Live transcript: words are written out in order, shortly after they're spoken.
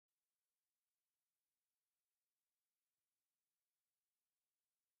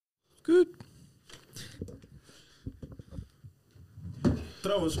Goed.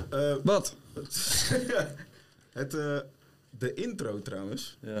 Trouwens... Wat? De intro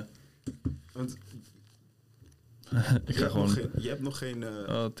trouwens. Ja. Want... Ik ga gewoon... je hebt nog geen...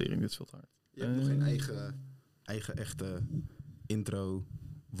 Oh, tering, dit is veel te hard. Je hebt nog geen eigen echte intro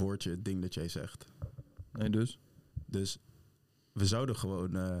woordje ding dat jij zegt. Nee, dus? Dus we zouden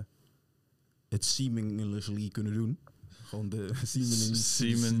gewoon het seamlessly kunnen doen. Gewoon de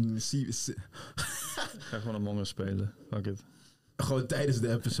Ga gewoon Among Us spelen. Fuck it. Gewoon tijdens de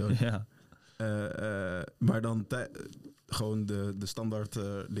episode. Ja. Maar dan gewoon de standaard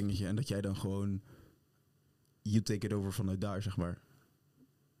dingetje. En dat jij dan gewoon... You take it over vanuit daar, zeg maar.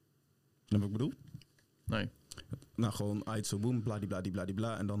 Snap wat ik bedoel? Nee. Nou, gewoon uit zo boem,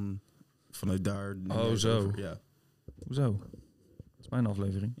 bladibladibladibla. En dan vanuit daar... Oh, zo. Over, ja. Hoezo? Dat is mijn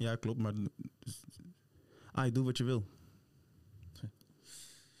aflevering. Ja, klopt. Maar... doe wat je wil.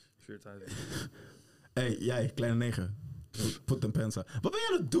 Hey, jij, kleine neger. Put them pants aan. Wat ben jij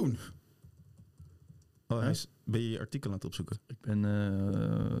aan het doen? Ben je je artikel aan het opzoeken? Ik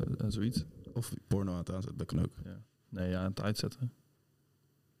ben zoiets. Of porno aan het aanzetten, dat kan ook. Ja. Nee, ja, aan het uitzetten.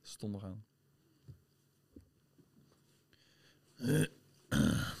 Stond nog aan.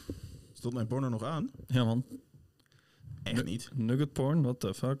 Stond mijn porno nog aan? Ja, man. Echt niet. Nugget porn, what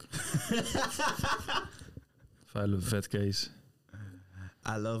the fuck? Vuile vetcase.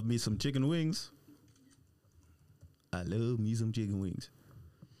 I love me some chicken wings. I love me some chicken wings.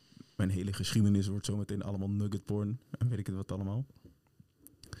 Mijn hele geschiedenis wordt zometeen allemaal nugget porn. En weet ik het wat allemaal.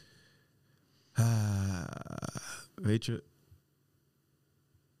 Weet je...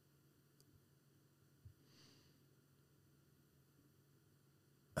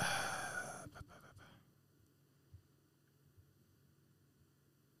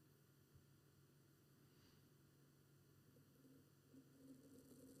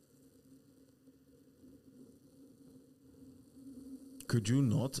 Could you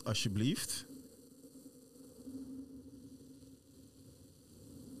not, alsjeblieft?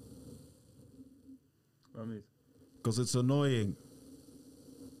 Waarom niet? Because it's annoying.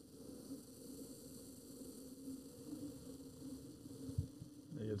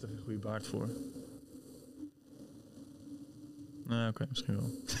 Nee, je hebt er geen goede baard voor. Nee, oké, misschien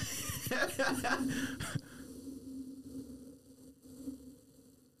wel.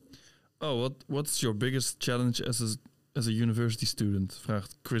 Oh, what's your biggest challenge as a university student?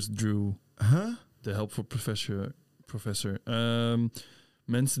 Vraagt Chris Drew. Huh? De help voor professor.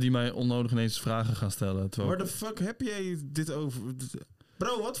 Mensen die mij onnodig ineens vragen gaan stellen. Waar de fuck heb jij dit over?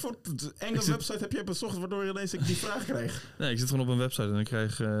 Bro, wat voor enge website heb jij bezocht waardoor ineens ik die vraag krijg? Nee, ik zit gewoon op een website en ik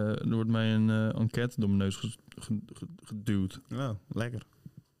krijg... er wordt mij een enquête door mijn neus geduwd. Nou, lekker.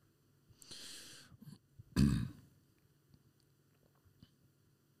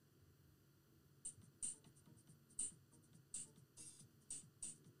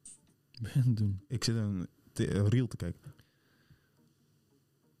 Ben je aan het doen? Ik zit een reel te kijken.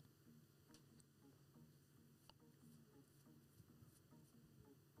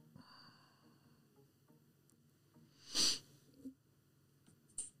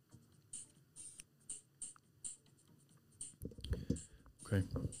 Oké.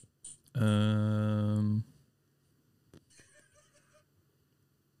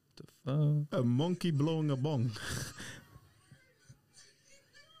 The fuck? A monkey blowing a bong.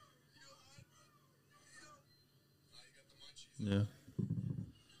 Ja.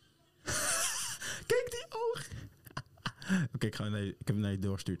 Kijk die oog. Oké, ik heb hem naar je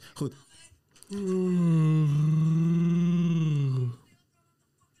doorgestuurd. Goed.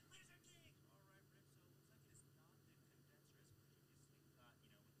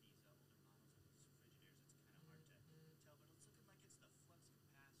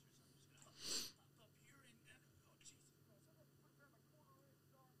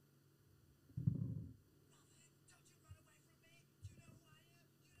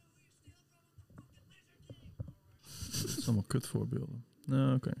 Dat is allemaal kutvoorbeelden.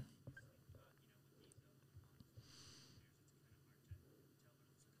 Nou, oké.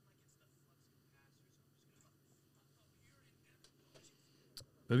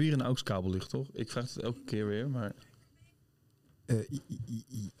 We hebben hier een AUX-kabel liggen, toch? Ik vraag het elke keer weer, maar...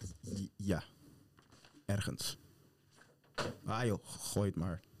 Ja. Ergens. Ah joh, gooi het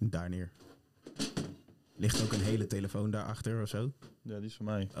maar daar neer. Ligt ook een hele telefoon daarachter of zo? Ja, die is van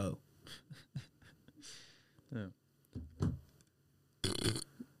mij. Oh. Ja.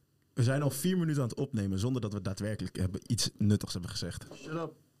 We zijn al 4 minuten aan het opnemen zonder dat we daadwerkelijk iets nuttigs hebben gezegd. Shut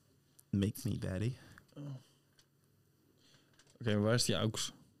up. Make me daddy. Oh. Oké, maar waar is die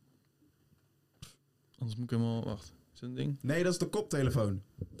AUX? Anders moet ik helemaal... Wacht, is dat een ding? Nee, dat is de koptelefoon.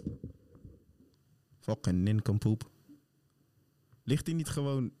 Fucking nincompoop. Ligt hij niet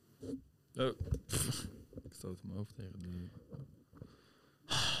gewoon... Oh. Ik stoot mijn hoofd tegen de...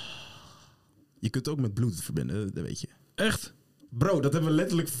 Je kunt ook met Bluetooth verbinden, dat weet je. Echt? Bro, dat hebben we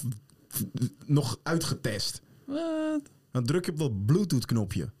letterlijk nog uitgetest. Wat? Dan druk je op dat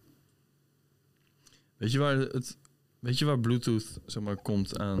Bluetooth-knopje. Weet je waar Bluetooth zeg maar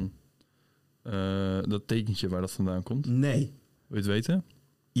komt aan dat tekentje waar dat vandaan komt? Nee. Wil je het weten?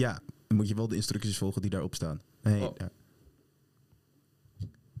 Ja, dan moet je wel de instructies volgen die daarop staan. Nee, Oh. ja.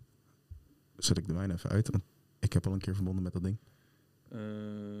 Zet ik de wijn even uit, want ik heb al een keer verbonden met dat ding.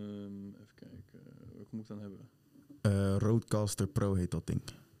 Even kijken. Welke moet ik dan hebben? Rodecaster Pro heet dat ding.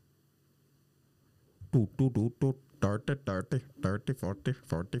 30, 30, 30, 40,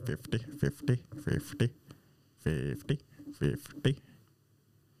 40, 50, 50, 50, 50, 50.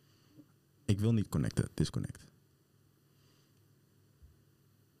 Ik wil niet connecten, disconnect.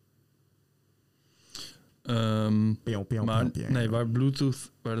 Maar nee, waar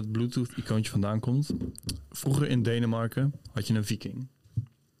dat Bluetooth-icoontje vandaan komt. Vroeger in Denemarken had je een viking.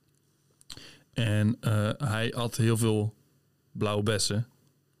 En hij had heel veel blauwe bessen.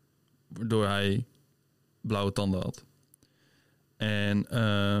 Waardoor hij blauwe tanden had. En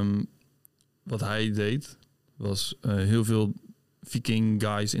wat hij deed, was heel veel viking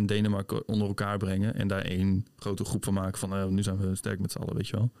guys in Denemarken onder elkaar brengen. En daar één grote groep van maken van nu zijn we sterk met z'n allen, weet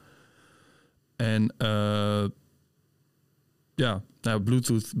je wel. En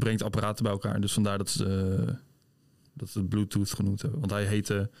Bluetooth brengt apparaten bij elkaar. Dus vandaar dat ze het Bluetooth genoemd hebben. Want hij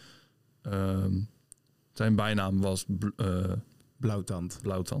heette... zijn bijnaam was Blauwtand.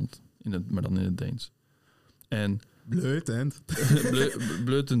 Blauwtand. Maar dan in het Deens. En... Bleutent.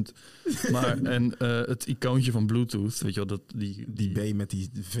 Blutend. Maar het icoontje van Bluetooth, weet je wel, dat Die B met die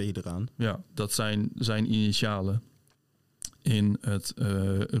V eraan. Ja, dat zijn initialen in het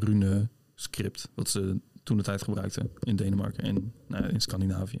rune-script. Wat ze toen de tijd gebruikten in Denemarken en in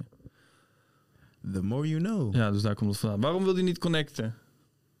Scandinavië. The more you know. Ja, dus daar komt het vandaan. Waarom wil hij niet connecten?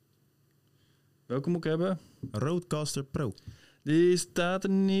 Welke moet ik hebben? Rodecaster Pro. Die staat er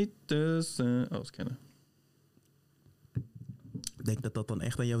niet tussen. Oh, scannen. Ik denk dat dat dan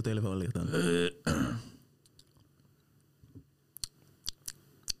echt aan jouw telefoon ligt dan.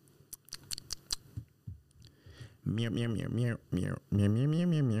 Miauw, miauw, miauw, miauw, miauw, miauw, miauw,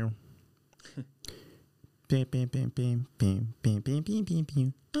 miauw, miauw. Pim, pim, pim, pim, pim, pim, pim, pim, pim,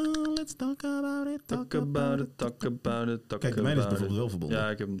 pim. Oh, let's talk about it, talk about it, talk about it, talk Kijk, de mijne is bijvoorbeeld wel verbonden. Ja,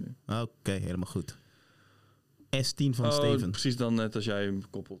 ik heb hem nu. Oké, helemaal goed. S10 van Steven. Precies dan net als jij hem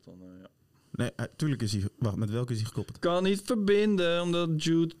koppelt. Dan, ja. Nee, tuurlijk is hij... Wacht, met welke is hij gekoppeld? Kan niet verbinden, omdat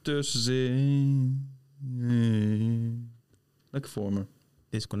Jude tussen zit. Lekker voor me.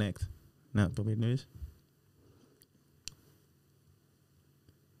 Disconnect. Nou, probeer het nu eens.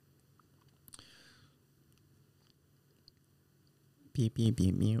 Piep, piep,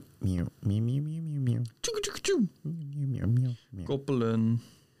 piep, miauw, miauw, miauw, miauw, miauw, miauw, miauw. Miauw, miauw, miauw. Koppelen.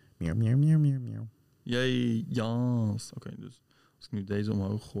 Miauw, miauw, miauw, miauw, miauw. Jee, jaas. Oké, dus als ik nu deze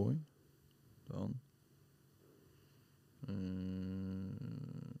omhoog gooi, dan...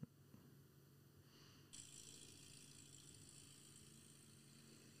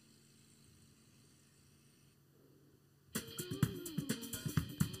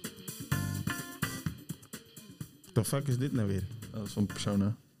 The fuck is dit nou weer? Oh, dat is van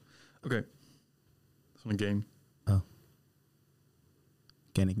Persona. Oké. Dat is van een game. Oh.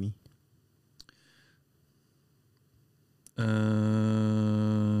 Ken ik niet.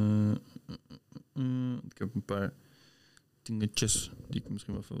 Ik heb een paar dingetjes die ik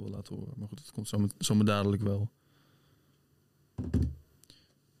misschien wel even wil laten horen. Maar goed, dat komt zo dadelijk wel.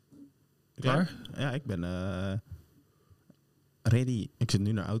 Klaar? Ja, ik ben ready. Ik zit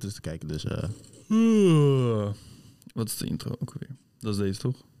nu naar auto's te kijken, dus... Wat is de intro ook weer? Dat is deze,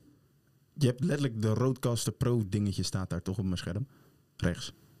 toch? Je hebt letterlijk de Rodecaster Pro dingetje staat daar toch op mijn scherm.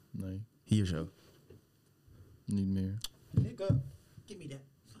 Rechts. Nee. Hier zo. Niet meer. Nico, give me that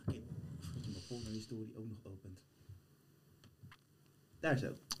fucking... Dat je mijn folder historie ook nog opent. Daar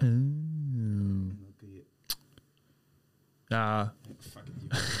zo. En dan kun je... Ja. Fucking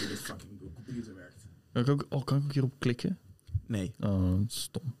de fucking computer werkt. Kan ik ook hierop klikken? Nee. Oh, dat is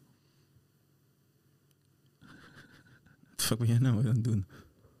stom. Wat fuck ben jij nou aan het doen?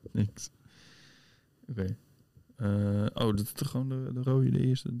 Niks. Oké. Dat is toch gewoon de rode, de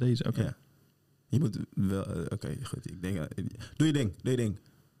eerste, deze. Oké. Ja. Je moet wel... Oké, goed. Ik denk... doe je ding.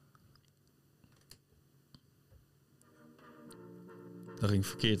 Dat ging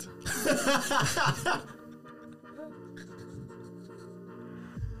verkeerd.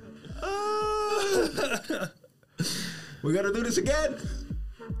 We gotta do this again!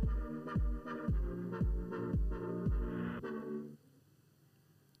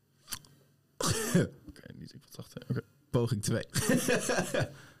 poging 2.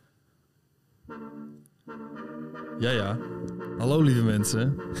 Ja. Hallo lieve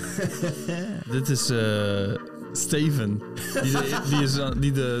mensen. Dit is Steven.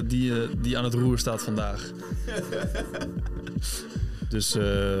 Die aan het roer staat vandaag. Dus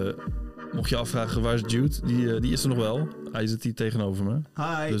mocht je afvragen waar is Jude, die is er nog wel. Hij zit hier tegenover me.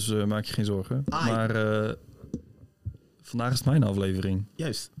 Hi. Dus maak je geen zorgen. Hi. Maar vandaag is het mijn aflevering.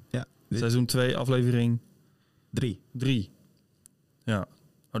 Juist, ja. Seizoen 2, aflevering 3. Ja.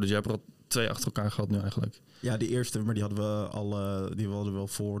 Oh, dus jij hebt er al 2 achter elkaar gehad nu eigenlijk. Ja, die eerste, maar die hadden we wel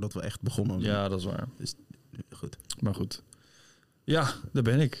voordat we echt begonnen. Ja, dat is waar. Dus, goed. Maar goed. Ja, daar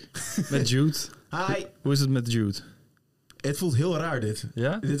ben ik. Met Jude. Hi. Hoe is het met Jude? Het voelt heel raar dit.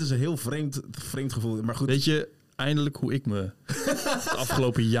 Ja? Dit is een heel vreemd gevoel. Maar goed. Weet je eindelijk hoe ik me het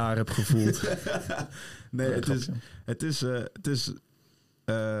afgelopen jaar heb gevoeld? Nee, het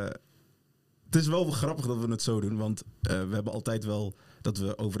is wel grappig dat we het zo doen. Want we hebben altijd wel dat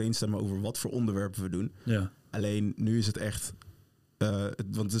we overeenstemmen over wat voor onderwerpen we doen. Ja. Alleen nu is het echt...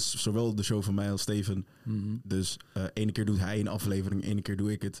 want het is zowel de show van mij als Steven. Mm-hmm. Dus ene keer doet hij een aflevering, ene keer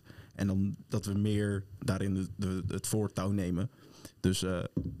doe ik het. En dan dat we meer daarin het voortouw nemen. Dus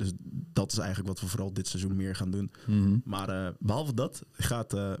dat is eigenlijk wat we vooral dit seizoen meer gaan doen. Mm-hmm. Maar behalve dat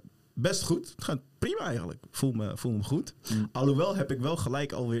gaat best goed. Het gaat prima eigenlijk. Voel me goed. Mm. Alhoewel heb ik wel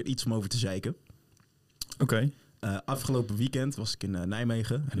gelijk alweer iets om over te zeiken. Oké. Afgelopen weekend was ik in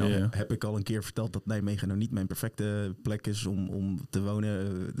Nijmegen. En dan heb ik al een keer verteld dat Nijmegen nou niet mijn perfecte plek is om te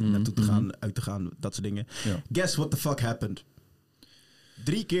wonen, naartoe te gaan, uit te gaan, dat soort dingen. Ja. Guess what the fuck happened?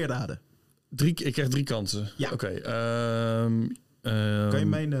 3 keer raden. Ik krijg 3 kansen. Ja. Oké. Kan je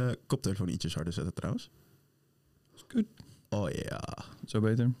mijn koptelefoon ietsjes harder zetten trouwens? Is goed. Oh ja. Zo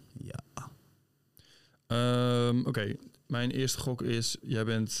beter? Ja. Oké. Mijn eerste gok is, jij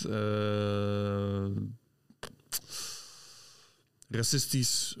bent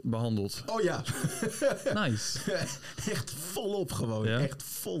racistisch behandeld. Oh ja. Nice. Echt volop gewoon. Ja? Echt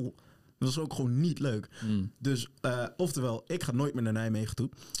vol. Dat was ook gewoon niet leuk. Mm. Dus, oftewel, ik ga nooit meer naar Nijmegen toe.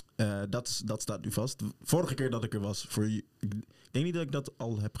 Dat staat nu vast. Vorige keer dat ik er was, ik denk niet dat ik dat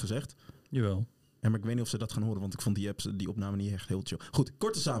al heb gezegd. Jawel. Ja, maar ik weet niet of ze dat gaan horen, want ik vond die opname niet echt heel chill. Goed,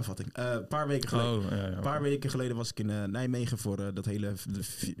 korte samenvatting. Een paar weken geleden. Paar weken geleden was ik in Nijmegen voor dat hele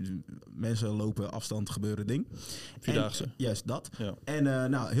mensen lopen afstand gebeuren ding. Vierdaagse. Juist dat. Ja.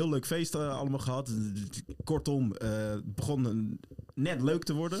 En heel leuk feest allemaal gehad. Kortom, begon net leuk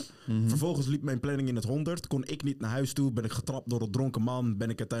te worden. Mm-hmm. Vervolgens liep mijn planning in het 100. Kon ik niet naar huis toe. Ben ik getrapt door een dronken man. Ben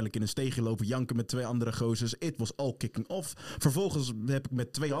ik uiteindelijk in een steegje lopen janken met 2 andere gozers. It was all kicking off. Vervolgens heb ik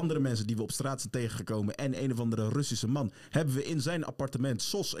met 2 andere mensen die we op straat zijn tegengekomen en een of andere Russische man, hebben we in zijn appartement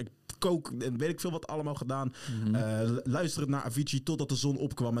sos, kook en weet ik veel wat allemaal gedaan. Mm-hmm. Luisterend naar Avicii totdat de zon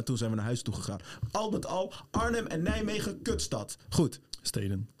opkwam en toen zijn we naar huis toe gegaan. Al met al, Arnhem en Nijmegen, kutstad. Goed.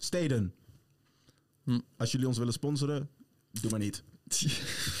 Steden. Als jullie ons willen sponsoren, doe maar niet.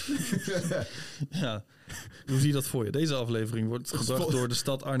 Ja. Hoe zie je dat voor je? Deze aflevering wordt gebracht door de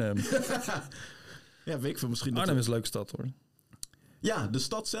stad Arnhem. Ja, weet ik veel, misschien. Arnhem is een leuke stad hoor. Ja, de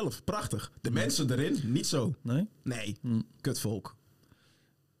stad zelf, prachtig. De mensen erin, niet zo. Nee, kutvolk.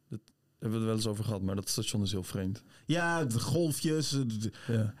 Daar hebben we het wel eens over gehad, maar dat station is heel vreemd. Ja, de golfjes.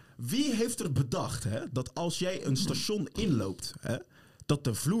 Ja. Wie heeft er bedacht dat als jij een station inloopt, dat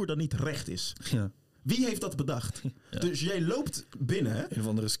de vloer dan niet recht is? Ja. Wie heeft dat bedacht? Ja. Dus jij loopt binnen. Een of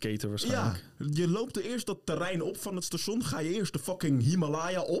andere skater waarschijnlijk. Ja, je loopt eerst dat terrein op van het station. Ga je eerst de fucking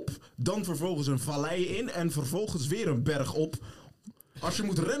Himalaya op. Dan vervolgens een vallei in. En vervolgens weer een berg op. Als je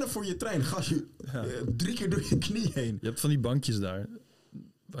moet rennen voor je trein, ga je 3 keer door je knie heen. Je hebt van die bankjes daar,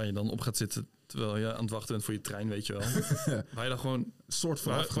 waar je dan op gaat zitten terwijl je aan het wachten bent voor je trein, weet je wel. Waar je dan gewoon... Soort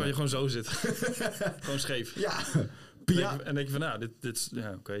van waar je gewoon zo zit. Gewoon scheef. Ja. En denk je van, dit is...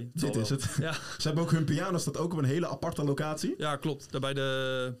 Ja, oké. Dit is het. Ja. Ze hebben ook hun piano staat ook op een hele aparte locatie. Ja, klopt. Daar bij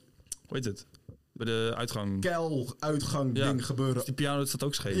de... Hoe heet het? Bij de uitgang. Uitgang ding gebeuren. Dus die piano staat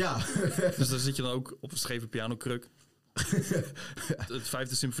ook scheef. Ja. Dus daar zit je dan ook op een scheve pianokruk. Het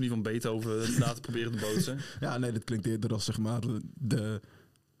 5e symfonie van Beethoven na te proberen te bootsen. Ja, nee, dat klinkt eerder als zeg maar de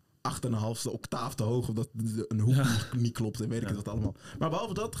 8,5e octaaf te hoog, omdat een hoek niet klopt en weet ik het allemaal. Maar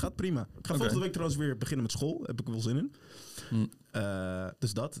behalve dat, gaat prima. Ik ga volgende week trouwens weer beginnen met school. Heb ik er wel zin in.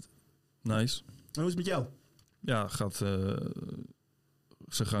 Dus dat. Nice. En hoe is het met jou? Ja, gaat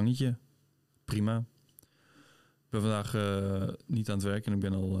zijn gangetje. Prima. Ik ben vandaag niet aan het werk en ik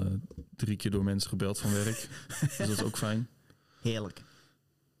ben al 3 keer door mensen gebeld van werk. Dus dat is ook fijn. Heerlijk.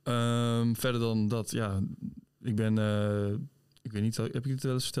 Verder dan dat, ja, ik ben... ik weet niet, heb ik het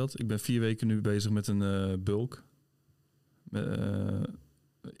wel eens verteld? Ik ben 4 weken nu bezig met een bulk.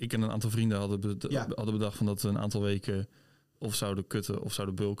 ik en een aantal vrienden hadden bedacht van dat we een aantal weken of zouden kutten of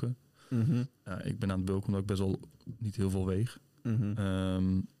zouden bulken. Mhm. Ik ben aan het bulken omdat ik best wel niet heel veel weeg.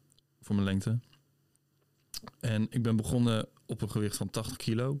 Mhm. Voor mijn lengte. En ik ben begonnen op een gewicht van 80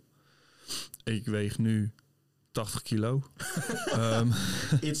 kilo. Ik weeg nu 80 kilo.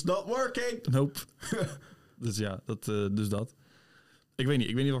 It's not working! Nope. Dus ja, dus dat. Ik weet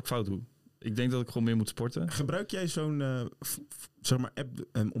niet wat ik fout doe. Ik denk dat ik gewoon meer moet sporten. Gebruik jij zo'n app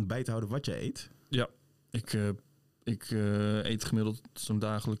om bij te houden wat je eet? Ja, ik eet gemiddeld zo'n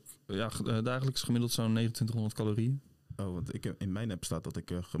dagelijks gemiddeld zo'n 2900 calorieën. Oh, want in mijn app staat dat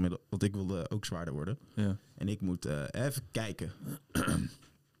ik gemiddeld... Want ik wilde ook zwaarder worden. Ja. En ik moet even kijken.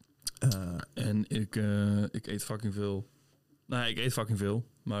 En ik eet fucking veel. Nou, ik eet fucking veel.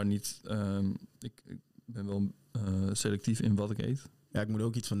 Maar niet... Ik ben wel selectief in wat ik eet. Ja, ik moet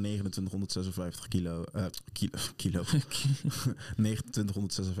ook iets van 2956 kilo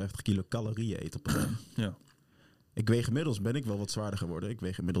 2956 kilo calorieën eten op een dag. Ja. Ik weeg inmiddels, ben ik wel wat zwaarder geworden. Ik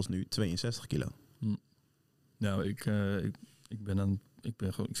weeg inmiddels nu 62 kilo. Nou, ik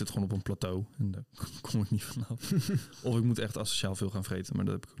zit gewoon op een plateau en daar kom ik niet vanaf. Of ik moet echt asociaal veel gaan vreten, maar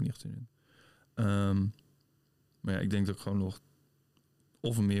daar heb ik ook niet echt zin in. Maar ja, ik denk dat ik gewoon nog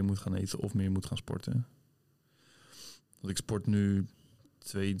of meer moet gaan eten of meer moet gaan sporten. Want ik sport nu 2-3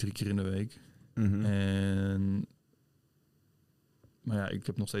 keer in de week. Mm-hmm. Maar ja, ik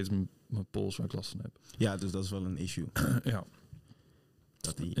heb nog steeds mijn pols waar ik last van heb. Ja, dus dat is wel een issue. Ja.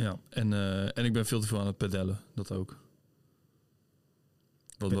 Ja, en ik ben veel te veel aan het pedellen, dat ook.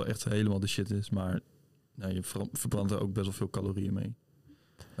 Wat wel echt helemaal de shit is, maar je verbrandt er ook best wel veel calorieën mee.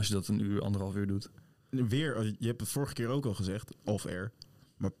 Als je dat 1 uur, 1,5 uur doet. Je hebt het vorige keer ook al gezegd, off-air.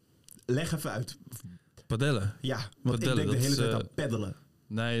 Maar leg even uit. Padellen. Ja, want padellen, ik denk de hele tijd aan peddelen.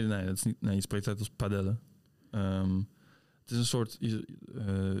 Nee, dat is niet. Nee, je spreekt uit als padellen. Het is een soort...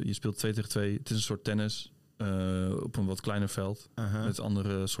 Je speelt 2 tegen 2. Het is een soort tennis. Op een wat kleiner veld. Met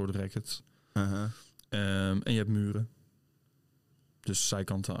andere soorten rackets. En je hebt muren. Dus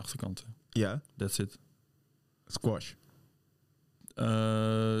zijkanten, achterkanten. Ja. That's it. Squash.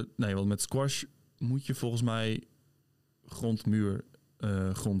 Nee, want met squash moet je volgens mij grond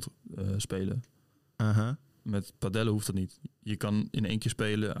spelen. Met padellen hoeft dat niet. Je kan in 1 keer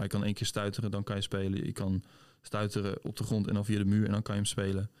spelen. Hij kan 1 keer stuiteren, dan kan je spelen. Je kan stuiteren op de grond en dan via de muur en dan kan je hem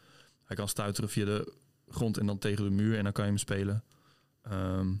spelen. Hij kan stuiteren via de grond en dan tegen de muur en dan kan je hem spelen.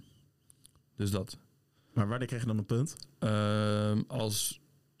 Dus dat. Maar wanneer krijg je dan een punt? Als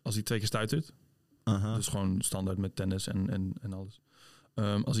hij 2 keer stuitert. Dus gewoon standaard met tennis en alles.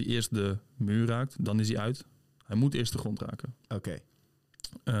 Als hij eerst de muur raakt, dan is hij uit. Hij moet eerst de grond raken. Oké.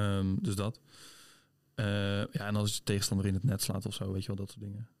 Dus dat. En als je tegenstander in het net slaat of zo, weet je wel, dat soort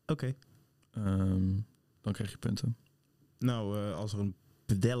dingen. Oké. Dan krijg je punten. Nou, als er een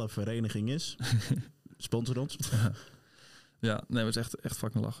pedellenvereniging is, sponsor ons. Ja, nee, het is echt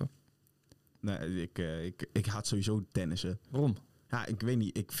fucking lachen. Nee, ik haat sowieso tennissen. Waarom? Ja, ik weet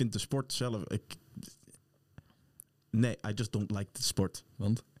niet. Ik vind de sport zelf... Nee, I just don't like the sport.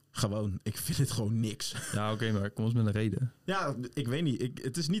 Want? Gewoon, ik vind het gewoon niks. Ja, oké, maar kom eens met een reden. Ja, ik weet niet.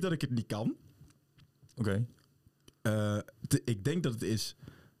 Het is niet dat ik het niet kan. Oké. Ik denk dat het is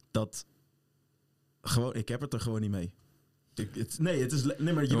dat... Gewoon, ik heb het er gewoon niet mee. Maar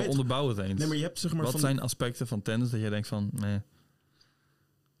je weet... Onderbouw het eens. Nee, maar je hebt zeg maar... Wat zijn aspecten van tennis dat jij denkt van... Nee.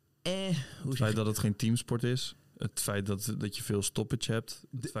 Het feit dat het geen teamsport is. Het feit dat je veel stoppage hebt.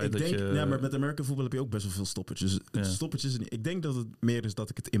 Ja, maar met American voetbal heb je ook best wel veel stoppages. Stoppages. Ik denk dat het meer is dat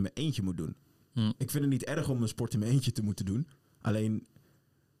ik het in mijn eentje moet doen. Ik vind het niet erg om een sport in mijn eentje te moeten doen. Alleen...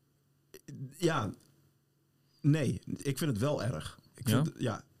 Ja... Nee, ik vind het wel erg.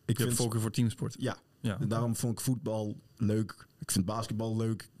 Ik vind voorkeur voor teamsport. Ja. En daarom vond ik voetbal leuk. Ik vind basketbal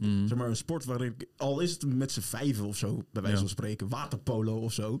leuk. Zeg maar een sport waarin ik... Al is het met z'n 5 of zo, bij wijze van spreken. Waterpolo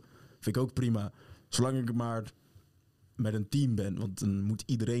of zo. Vind ik ook prima. Zolang ik maar met een team ben. Want dan moet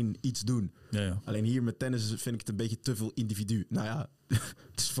iedereen iets doen. Ja. Alleen hier met tennis vind ik het een beetje te veel individu. Nou ja,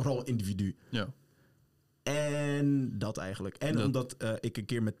 het is vooral individu. Ja. En dat eigenlijk. En omdat ik een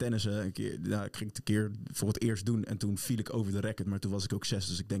keer met tennissen... ik ging het een keer voor het eerst doen... en toen viel ik over de racket... maar toen was ik ook 6...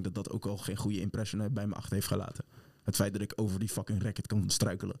 dus ik denk dat dat ook al geen goede impression bij me achter heeft gelaten. Het feit dat ik over die fucking racket kan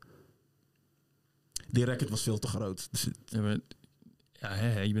struikelen. Die racket was veel te groot. Dus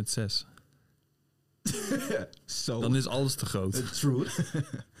je bent 6. So. Dan is alles te groot. True.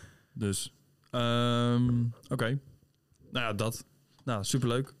 Dus, oké. Nou ja, dat. Nou,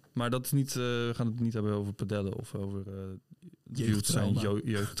 superleuk. Maar dat is niet, we gaan het niet hebben over padellen of over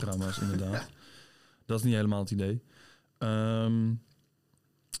jeugdtrauma's, inderdaad. Dat is niet helemaal het idee.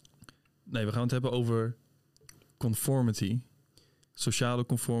 Nee, we gaan het hebben over Conformity. sociale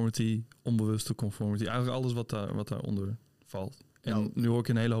conformity, onbewuste conformity. Eigenlijk alles wat daaronder valt. En Nou. nu hoor ik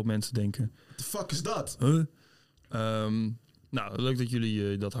een hele hoop mensen denken... What the fuck is dat? Huh? Nou, leuk dat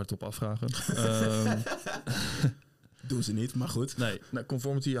jullie dat hardop afvragen. Doen ze niet, maar goed. Nee, nou,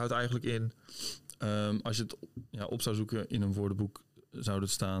 conformity houdt eigenlijk in... als je het op zou zoeken in een woordenboek... zou het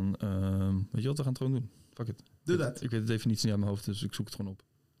staan... weet je wat, we gaan het gewoon doen. Fuck it. Doe dat. Ik weet de definitie niet uit mijn hoofd, dus ik zoek het gewoon op.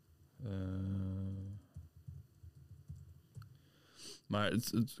 Maar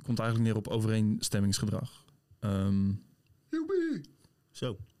het komt eigenlijk neer op overeenstemmingsgedrag.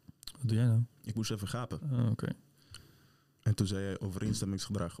 Zo, Wat doe jij nou? ik moest even gapen. Oké. En toen zei je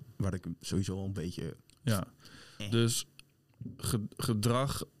overeenstemmingsgedrag, waar ik sowieso al een beetje... Ja, dus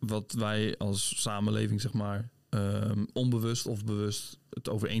gedrag wat wij als samenleving, zeg maar, onbewust of bewust het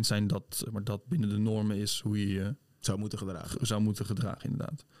over eens zijn dat, zeg maar, dat binnen de normen is hoe je je zou moeten gedragen. zou moeten gedragen,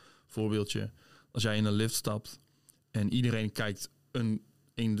 inderdaad. Voorbeeldje, als jij in een lift stapt en iedereen kijkt een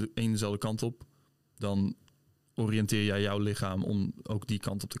dezelfde kant op, dan oriënteer jij jouw lichaam om ook die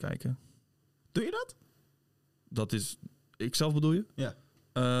kant op te kijken. Doe je dat? Dat is... Ikzelf bedoel je? Ja.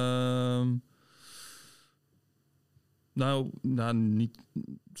 Nou, niet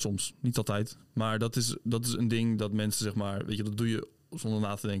soms, niet altijd. Maar dat is een ding dat mensen, zeg maar, weet je, dat doe je zonder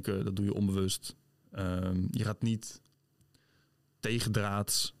na te denken, dat doe je onbewust. Je gaat niet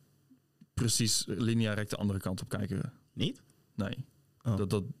tegendraads precies lineair de andere kant op kijken. Niet? Nee. Oh.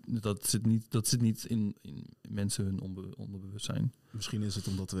 Dat zit niet in mensen hun onderbewustzijn. Misschien is het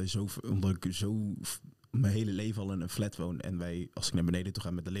omdat ik zo mijn hele leven al in een flat woon en wij, als ik naar beneden toe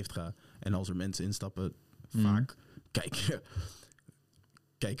ga met de lift ga en als er mensen instappen, vaak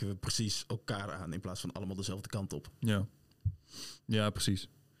kijken we precies elkaar aan in plaats van allemaal dezelfde kant op. Ja, precies.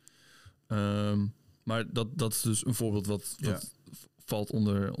 Maar dat is dus een voorbeeld wat valt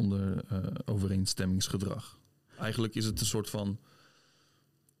onder overeenstemmingsgedrag. Eigenlijk is het een soort van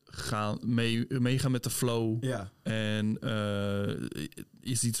meegaan met de flow. Ja. En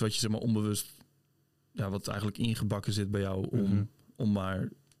is iets wat je, zeg maar, onbewust, wat eigenlijk ingebakken zit bij jou om maar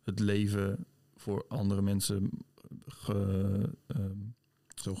het leven voor andere mensen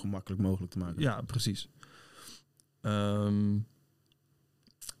zo gemakkelijk mogelijk te maken. Ja, precies.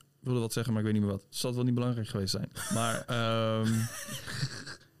 Ik wilde wat zeggen, maar ik weet niet meer wat. Het zal wel niet belangrijk geweest zijn. Maar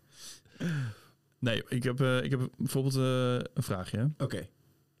nee, ik heb bijvoorbeeld een vraagje. Oké.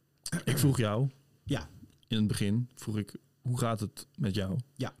 Ik vroeg jou. Ja. In het begin vroeg ik, hoe gaat het met jou?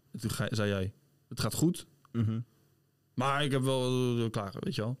 Ja. En toen zei jij, het gaat goed. Maar ik heb wel klagen,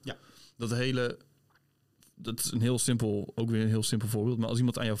 weet je wel. Ja. Dat is ook weer een heel simpel voorbeeld. Maar als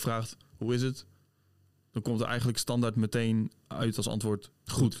iemand aan jou vraagt, hoe is het? Dan komt er eigenlijk standaard meteen uit als antwoord,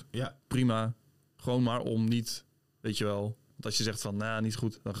 goed. Ja. Prima. Gewoon maar om niet, weet je wel. Want als je zegt van, niet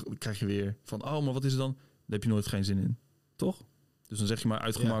goed, dan krijg je weer van, oh, maar wat is het dan? Daar heb je nooit geen zin in. Toch? Dus dan zeg je maar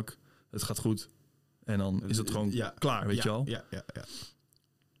uit gemak, het gaat goed. En dan is het gewoon klaar, weet je wel. Ja.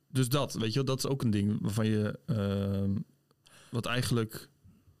 Dus dat, weet je wel, dat is ook een ding waarvan je, wat eigenlijk,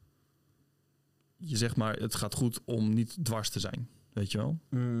 je zegt maar, het gaat goed om niet dwars te zijn, weet je wel.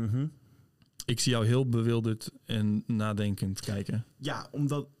 Ik zie jou heel bewilderd en nadenkend kijken. Ja,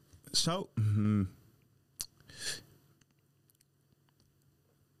 omdat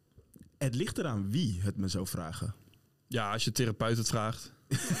het ligt eraan wie het me zou vragen. Ja, als je therapeut het vraagt.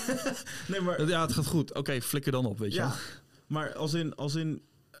 Nee, maar Ja, het gaat goed. Oké, flikker dan op, weet je wel. Maar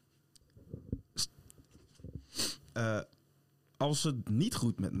als het niet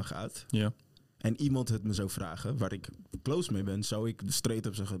goed met me gaat en iemand het me zou vragen, waar ik close mee ben, zou ik straight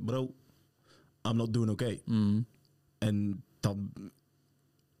up zeggen, bro, I'm not doing okay. En dan,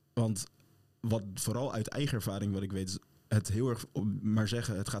 want wat vooral uit eigen ervaring wat ik weet, is het heel erg maar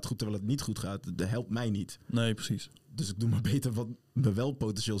zeggen, het gaat goed terwijl het niet goed gaat, dat helpt mij niet. Nee, precies. Dus ik doe maar beter wat me wel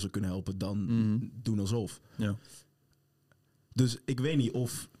potentieel zou kunnen helpen dan doen alsof. Ja. Dus ik weet niet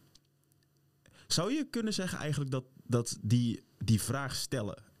of... Zou je kunnen zeggen eigenlijk dat die vraag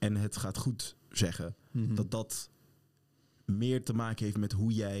stellen en het gaat goed zeggen, dat meer te maken heeft met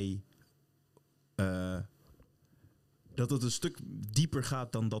hoe jij... dat het een stuk dieper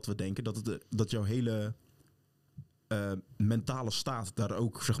gaat dan dat we denken. Dat jouw hele mentale staat daar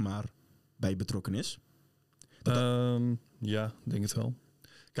ook, zeg maar, bij betrokken is? Ja, denk het wel.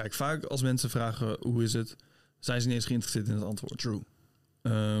 Kijk, vaak als mensen vragen hoe is het, zijn ze niet eens geïnteresseerd in het antwoord. True.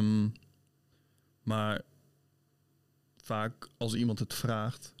 Maar vaak als iemand het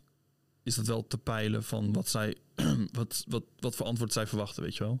vraagt, is dat wel te peilen van wat zij, wat voor antwoord zij verwachten,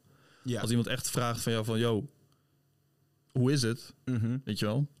 weet je wel. Ja. Als iemand echt vraagt van jou van, yo, hoe is het? Weet je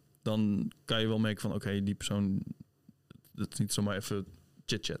wel? Dan kan je wel merken van, oké, die persoon, dat is niet zomaar even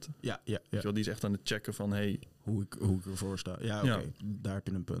chit-chatten. Ja. Weet je wel, die is echt aan het checken van... Hey, Hoe ik ervoor sta. Ja, oké. Ja. Daar heb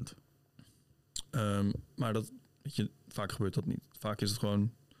je een punt. maar dat, weet je, vaak gebeurt dat niet. Vaak is het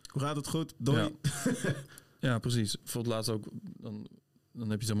gewoon... Hoe gaat het goed? Doei. Ja, precies. Voor het laatst ook... Dan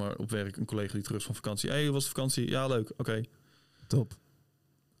heb je zeg maar op werk een collega die terug is van vakantie. Hey, hoe was de vakantie? Ja, leuk. Oké. Top.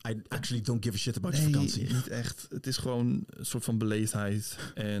 I actually don't give a shit about je vakantie. Niet echt. Het is gewoon een soort van beleefdheid.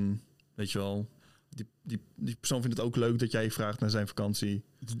 En weet je wel... Die persoon vindt het ook leuk dat jij vraagt naar zijn vakantie.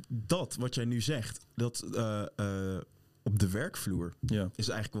 Dat, wat jij nu zegt, dat op de werkvloer Ja. is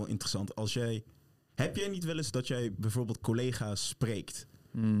eigenlijk wel interessant. Heb jij niet wel eens dat jij bijvoorbeeld collega's spreekt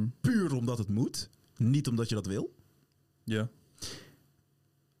puur omdat het moet, niet omdat je dat wil? Ja.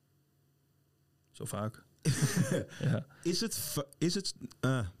 Zo vaak. Ja. Ik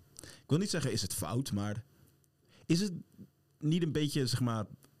wil niet zeggen is het fout, maar is het niet een beetje, zeg maar,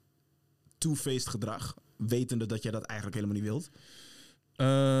 two-faced gedrag, wetende dat jij dat eigenlijk helemaal niet wilt?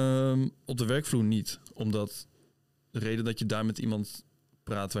 Op de werkvloer niet. Omdat de reden dat je daar met iemand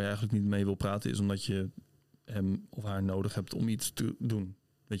praat waar je eigenlijk niet mee wil praten, is omdat je hem of haar nodig hebt om iets te doen.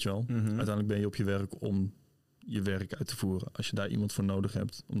 Weet je wel? Uiteindelijk ben je op je werk om je werk uit te voeren. Als je daar iemand voor nodig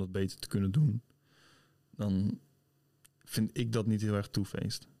hebt om dat beter te kunnen doen, dan vind ik dat niet heel erg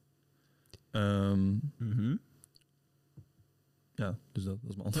two-faced. Ja, dus dat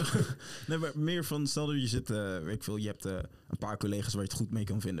is mijn antwoord. Nee, maar meer van, stel dat je zit, je hebt een paar collega's waar je het goed mee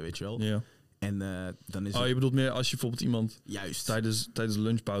kan vinden, weet je wel. Ja. En dan is je bedoelt meer als je bijvoorbeeld iemand juist tijdens de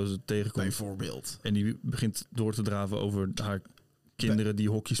lunchpauze tegenkomt. Bijvoorbeeld. En die begint door te draven over haar kinderen die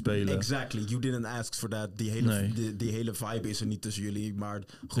hockey spelen. Exactly. You didn't ask for that. Die hele vibe is er niet tussen jullie. Maar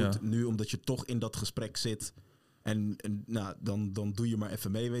goed, nu omdat je toch in dat gesprek zit. En nou, dan doe je maar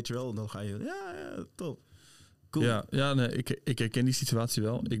even mee, weet je wel. En dan ga je, ja, top. Cool. Ja, nee, ik herken die situatie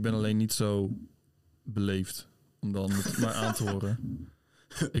wel. Ik ben alleen niet zo beleefd om dan het maar aan te horen.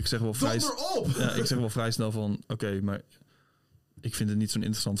 Ik zeg wel vrij, ik zeg wel vrij snel van, oké, maar ik vind het niet zo'n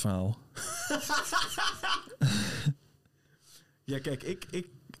interessant verhaal. Ja, kijk,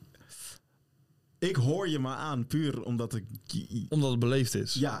 ik hoor je maar aan puur omdat het beleefd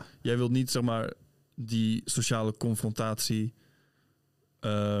is. Ja. Jij wilt niet, zeg maar, die confrontatie.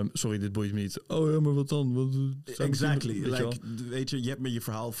 Sorry, dit boeit me niet. Oh ja, maar wat dan? Exactly. Weet je hebt me je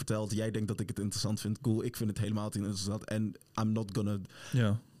verhaal verteld. Jij denkt dat ik het interessant vind. Cool, ik vind het helemaal niet interessant. En I'm not gonna...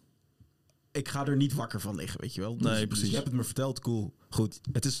 Ja. Ik ga er niet wakker van liggen, weet je wel. Nee, precies. Dus je hebt het me verteld, cool. Goed.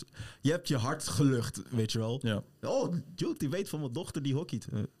 Je hebt je hart gelucht, weet je wel. Ja. Oh, Jude, die weet van mijn dochter die hockeyt.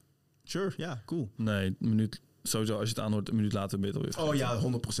 Sure, ja, cool. Nee, een minuut... Sowieso, als je het aanhoort, een minuut later ben je het alweer. Oh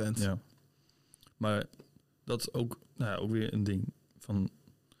ja, 100%. Ja. Maar dat is ook, ook weer een ding. Van,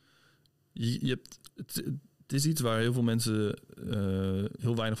 je hebt, het is iets waar heel veel mensen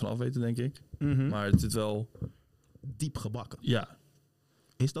heel weinig van afweten, denk ik. Maar het zit wel... Diep gebakken. Ja.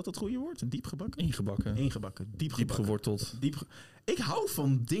 Is dat het goede woord? Diep gebakken? Ingebakken. Diep geworteld. Ik hou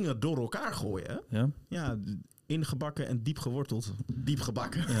van dingen door elkaar gooien. Hè? Ja? Ja, ingebakken en diep geworteld. Diep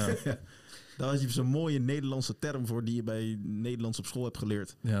gebakken. Ja. Daar had je zo'n mooie Nederlandse term voor die je bij Nederlands op school hebt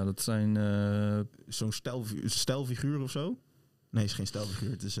geleerd. Ja, dat zijn... Zo'n stelfiguur of zo? Nee, het is geen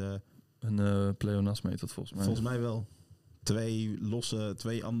stelfiguur. Het is... een pleonasme heet dat volgens mij. Volgens mij wel.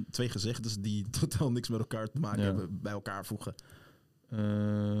 Twee gezegdes die totaal niks met elkaar te maken hebben, bij elkaar voegen.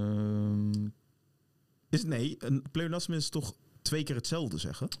 Een pleonasme is toch 2 keer hetzelfde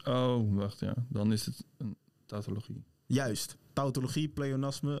zeggen? Oh, wacht, ja. Dan is het een tautologie. Juist. Tautologie,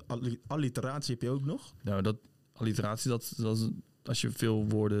 pleonasme, alliteratie heb je ook nog. Nou, alliteratie, dat is als je veel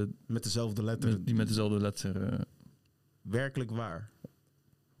woorden... Met dezelfde letter. Die met dezelfde letter... Werkelijk waar.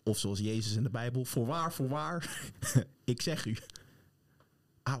 Of zoals Jezus in de Bijbel. Voorwaar. Ik zeg u.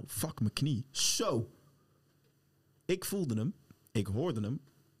 Auw, fuck mijn knie. Zo. Ik voelde hem. Ik hoorde hem.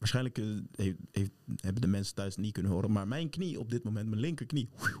 Waarschijnlijk hebben de mensen thuis het niet kunnen horen. Maar mijn knie op dit moment, mijn linkerknie...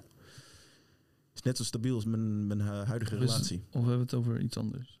 is net zo stabiel als mijn huidige relatie. Of hebben we het over iets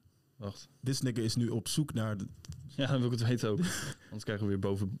anders? Wacht. Dit nigger is nu op zoek naar... Ja, dan wil ik het weten ook. Anders krijgen we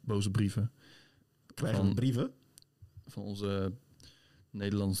weer boze brieven. Krijgen we brieven? Van onze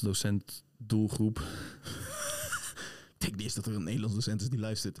Nederlands docent doelgroep. Ik denk niet eens dat er een Nederlands docent is die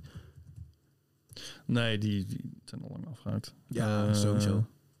luistert. Nee, die zijn al lang afgehaakt. Ja, sowieso.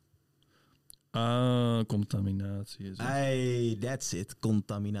 Contaminatie is het. Hey, that's it.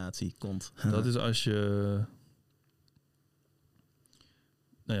 Contaminatie. Dat is als je...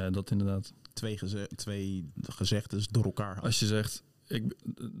 Nou ja, dat inderdaad. Twee gezegdes door elkaar halen. Als je zegt,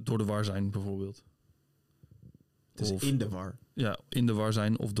 door de war zijn bijvoorbeeld. Het is in de war. Ja, in de war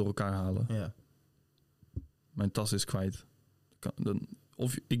zijn of door elkaar halen. Ja. Mijn tas is kwijt.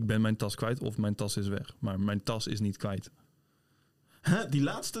 Of ik ben mijn tas kwijt of mijn tas is weg. Maar mijn tas is niet kwijt. Die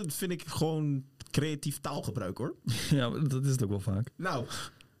laatste vind ik gewoon creatief taalgebruik, hoor. Ja, dat is het ook wel vaak. Nou,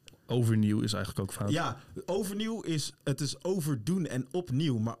 Overnieuw is eigenlijk ook fout. ja, overnieuw het is overdoen en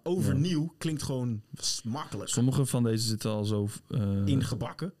opnieuw. Maar overnieuw klinkt gewoon makkelijk. Sommige van deze zitten al zo...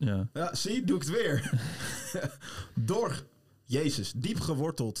 Ingebakken. Ja. Ja, zie, doe ik het weer. Jezus, diep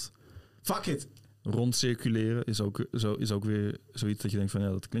geworteld. Fuck it. Rondcirculeren is ook weer zoiets dat je denkt van... Ja,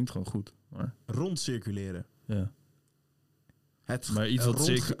 dat klinkt gewoon goed. Maar, Rondcirculeren. ja. Maar iets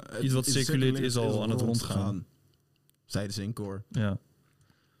wat circuleert is al aan het rondgaan. Zeiden ze in koor. Ja.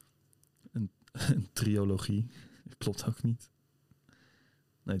 Een triologie. Klopt ook niet.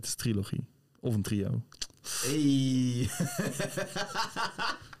 Nee, het is trilogie. Of een trio. Hey.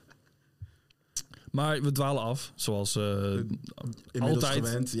 Maar we dwalen af, zoals altijd.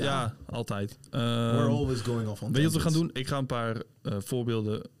 Gewend, ja, altijd. We're always going off on weet je wat we gaan doen? Ik ga een paar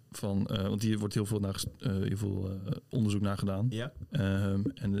voorbeelden van... want hier wordt heel veel onderzoek naar gedaan. Ja.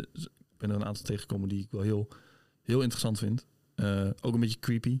 En ik ben er een aantal tegengekomen die ik wel heel, heel interessant vind. Ook een beetje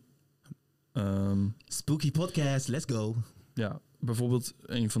creepy. Spooky podcast, let's go. Ja, bijvoorbeeld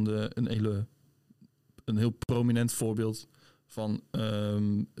een heel prominent voorbeeld van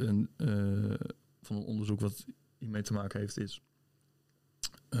een onderzook wat hiermee te maken heeft is...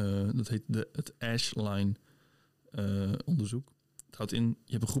 dat heet het Ashline onderzoek. Het houdt in,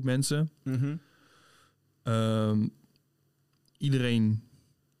 je hebt een groep mensen. Iedereen...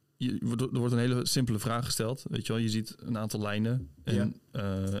 Er wordt een hele simpele vraag gesteld. Weet je wel, je ziet een aantal lijnen. En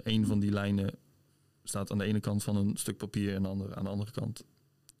een van die lijnen staat aan de ene kant van een stuk papier en de andere aan de andere kant.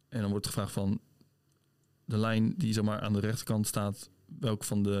 En dan wordt gevraagd van de lijn die zeg maar aan de rechterkant staat, welke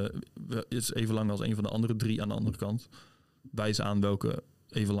van de is even lang als een van de andere 3 aan de andere kant. Wijzen aan welke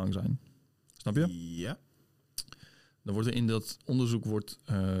even lang zijn. Snap je? Ja. Dan wordt er in dat onderzoek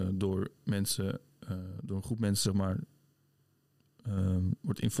door een groep mensen zeg maar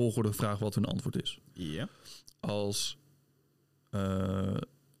wordt in volgorde gevraagd wat hun antwoord is. Ja. Als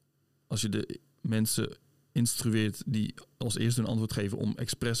je de mensen instrueert die als eerste een antwoord geven om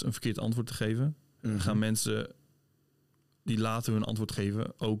expres een verkeerd antwoord te geven, gaan mensen die later hun antwoord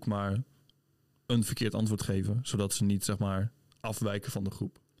geven ook maar een verkeerd antwoord geven, zodat ze niet zeg maar afwijken van de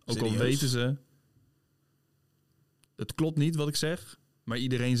groep. Ook Serieus? al weten ze, het klopt niet wat ik zeg, maar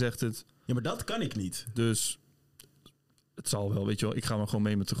iedereen zegt het. Ja, maar dat kan ik niet. Dus het zal wel, weet je wel. Ik ga maar gewoon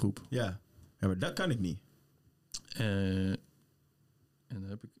mee met de groep. Ja, maar dat kan ik niet. En dan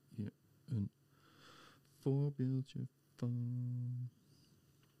heb ik hier een voorbeeldje van.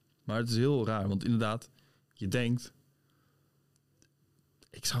 Maar het is heel raar, want inderdaad, je denkt,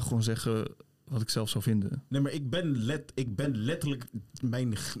 ik zou gewoon zeggen wat ik zelf zou vinden. Nee, maar ik ben letterlijk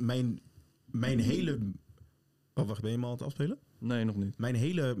mijn hele... Oh, wacht, ben je me al aan het afspelen? Nee, nog niet.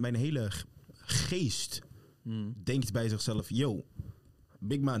 Mijn hele geest denkt bij zichzelf, yo,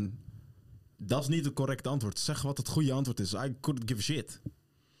 big man, dat is niet het correcte antwoord. Zeg wat het goede antwoord is. I couldn't give a shit.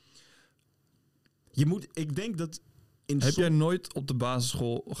 Ik denk dat... Heb jij nooit op de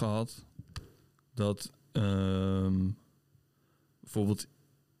basisschool gehad dat bijvoorbeeld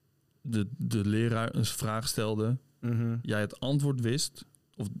de leraar een vraag stelde, jij het antwoord wist,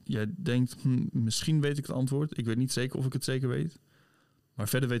 of jij denkt, misschien weet ik het antwoord, ik weet niet zeker of ik het zeker weet, maar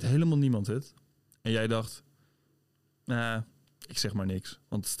verder weet helemaal niemand het. En jij dacht, ik zeg maar niks,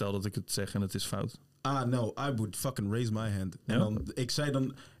 want stel dat ik het zeg en het is fout. No, I would fucking raise my hand. Ja? En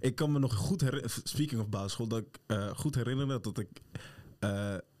dan, ik kan me nog goed speaking of basisschool, dat ik goed herinneren dat ik,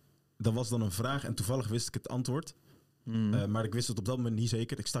 dat was dan een vraag en toevallig wist ik het antwoord. Maar ik wist het op dat moment niet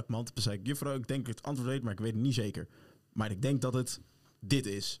zeker. Ik stak mijn hand op en zei ik, juffrouw, ik denk dat ik het antwoord weet, maar ik weet het niet zeker. Maar ik denk dat het dit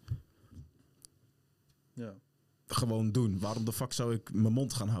is. Ja. Gewoon doen. Waarom de fuck zou ik mijn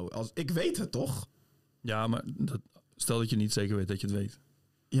mond gaan houden? Ik weet het toch? Ja, maar stel dat je niet zeker weet dat je het weet.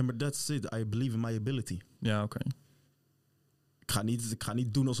 Ja, maar that's it. I believe in my ability. Ja, oké. Ik ga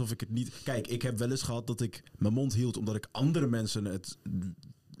niet doen alsof ik het niet... Kijk, ik heb wel eens gehad dat ik mijn mond hield omdat ik andere mensen het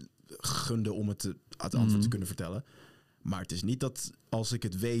gunde om het antwoord te kunnen vertellen. Maar het is niet dat als ik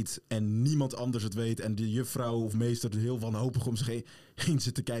het weet en niemand anders het weet en de juffrouw of meester er heel wanhopig om zich heen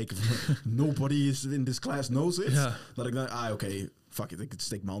zit te kijken van nobody is in this class knows it. Ja. Dat ik dan, oké, fuck it, ik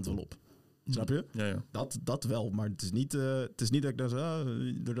steek mijn hand wel op. Snap je? Ja. Dat wel, maar het is niet dat ik dan zo,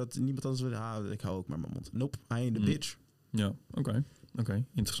 doordat niemand anders weet, ik hou ook maar mijn mond. Nope, I ain't the bitch. Ja, oké,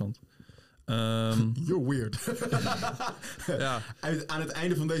 interessant. You're weird. Ja. Aan het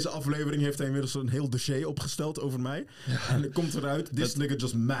einde van deze aflevering heeft hij inmiddels een heel dossier opgesteld over mij. Ja. En dan komt eruit, this nigga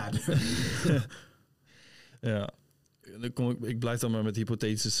just mad. Ja. ik blijf dan maar met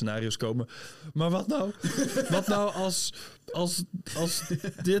hypothetische scenario's komen. Maar wat nou? Wat nou als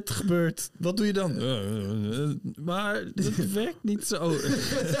dit gebeurt? Wat doe je dan? Maar dat werkt niet zo.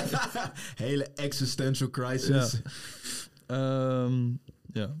 Hele existential crisis.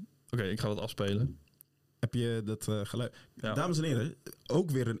 Ja. Oké, ik ga wat afspelen. Heb je dat geluid? Ja. Dames en heren,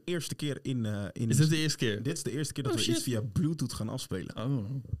 ook weer een eerste keer in... Is dit de eerste keer? Dit is de eerste keer dat we iets via Bluetooth gaan afspelen. Oh,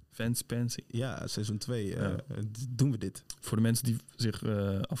 fancy. Ja, seizoen 2 doen we dit. Voor de mensen die zich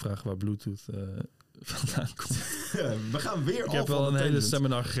afvragen waar Bluetooth vandaan komt. We gaan weer Ik heb wel een hele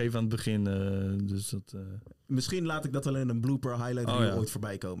seminar gegeven aan het begin. Dus dat, Misschien laat ik dat wel in een blooper highlight reel ooit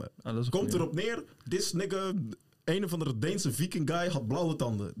voorbij komen. Komt erop neer, this nigga, een of andere Deense viking guy had blauwe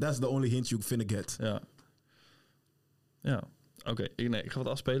tanden. That's the only hint you finna get. Ja. Oké, ik ga wat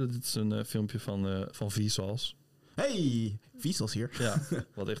afspelen. Dit is een filmpje van Vsauce. Hey, Vsauce hier. Ja,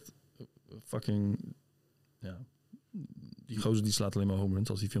 wat echt fucking... Ja, die gozer die slaat alleen maar home runs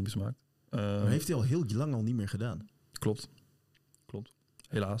als hij filmpjes maakt. Maar heeft hij al heel lang al niet meer gedaan. Klopt.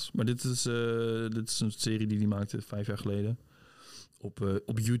 Helaas. Maar dit is een serie die hij maakte 5 jaar geleden.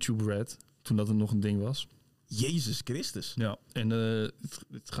 Op YouTube Red. Toen dat het nog een ding was. Jezus Christus. Ja, en het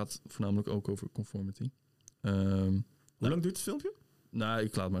gaat voornamelijk ook over conformity. Hoe lang duurt het filmpje? Nou,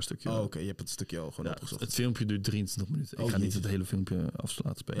 ik laat maar een stukje. Oké, je hebt het stukje al gewoon opgezocht. Het filmpje duurt 23 minuten. Ik ga niet het hele filmpje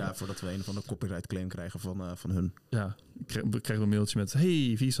laten spelen. Ja, voordat we een of andere copyright claim krijgen van hun. Ja, we krijgen een mailtje met...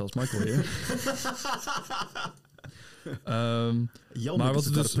 Hey, Vsauce, Michael hier. Maar wat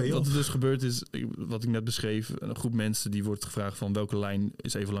er dus gebeurt is, wat ik net beschreef... een groep mensen die wordt gevraagd van... welke lijn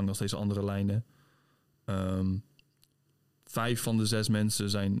is even lang als deze andere lijnen. 5 van de 6 mensen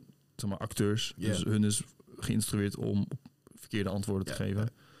zijn zeg maar, acteurs. Yeah. Dus hun is geïnstrueerd om verkeerde antwoorden te geven.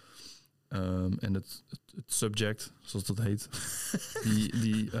 En het subject, zoals dat heet...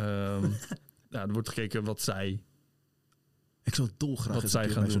 er wordt gekeken wat zij... Ik zou dolgraag eens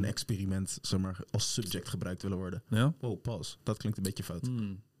gaan bij zo'n experiment zeg maar, als subject gebruikt willen worden. Ja? Oh, pas. Dat klinkt een beetje fout.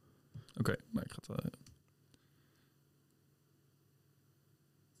 Oké, maar ik ga het...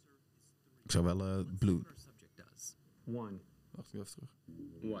 Ik zou wel blue... One. Wacht even terug.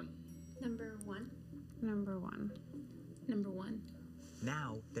 One. Number one. Number one. Number one.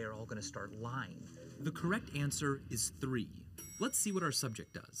 Now they're all going to start lying. The correct answer is 3. Let's see what our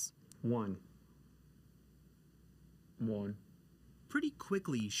subject does. One. Pretty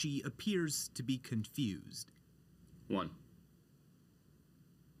quickly, she appears to be confused. One.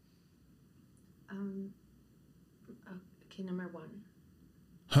 Okay, number one.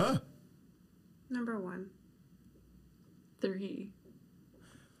 Huh? Number one. 3.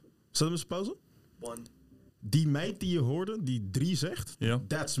 Zullen we eens pauze? One. Die meid die je hoorde, die 3 zegt,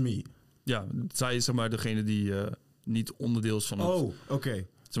 that's me. Ja, zij is zeg maar degene die niet onderdeel is van het... Oh, oké.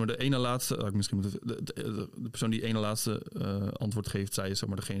 Zeg maar de ene laatste... misschien moet de persoon die ene laatste antwoord geeft, zij is zeg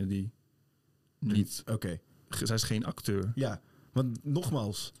maar degene die niet... Oké. Zij is geen acteur. Ja, want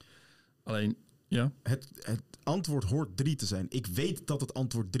nogmaals... Alleen, ja? Het antwoord hoort 3 te zijn. Ik weet dat het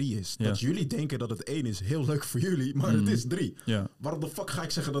antwoord 3 is. Dat jullie denken dat het 1 is, heel leuk voor jullie, maar het is 3. Ja. Waarom de fuck ga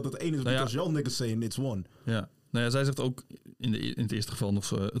ik zeggen dat het 1 is, because y'all niggas saying it's 1? Ja. Nou ja, zij zegt ook in het eerste geval nog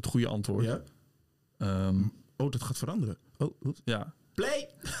het goede antwoord. Ja? Dat gaat veranderen. Oh, ja. Play!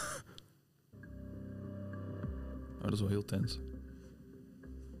 Dat is wel heel tens.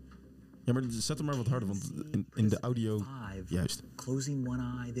 Ja, maar zet hem maar wat harder, want in de audio... Juist. Closing one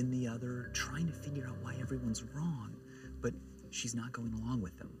eye, then the other, trying to figure out why everyone's wrong. But she's not going along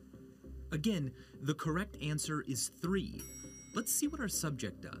with them. Again, the correct answer is 3. Let's see what our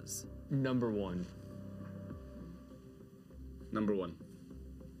subject does. Number one. Yeah, number one.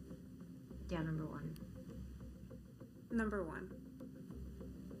 Number one.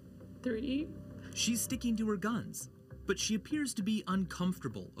 3. She's sticking to her guns, but she appears to be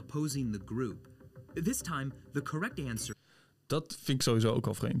uncomfortable opposing the group. This time, the correct answer... Dat vind ik sowieso ook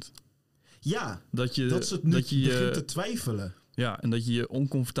al vreemd. Ja, dat ze het nu begint te twijfelen. Ja, en dat je je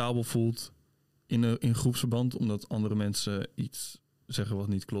oncomfortabel voelt in groepsverband... omdat andere mensen iets zeggen wat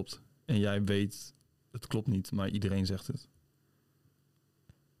niet klopt. En jij weet, het klopt niet, maar iedereen zegt het.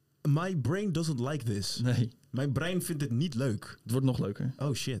 My brain doesn't like this. Nee. Mijn brein vindt het niet leuk. Het wordt nog leuker.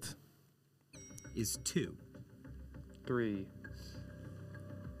 Oh, shit. Is 2. 3.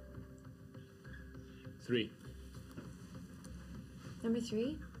 Number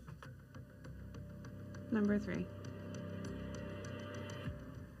 3. Number 3.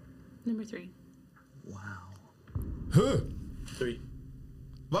 Number 3. Wow. Huh? 3.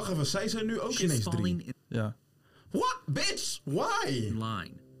 Wacht even, zij zijn nu ook She's ineens 3. falling Ja. What? Bitch? Why? in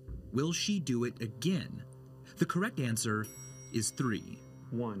line. Will she do it again? The correct answer is 3.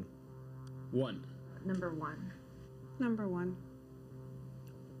 One. Number 1. Number 1.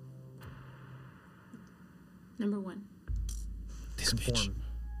 Number 1. Conform.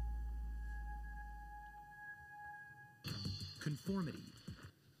 Conformity.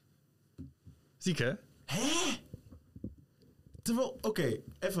 Ziek, hè? Terwijl, oké,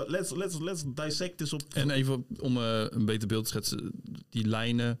 even, let's dissect this op... En even om een beter beeld te schetsen. Die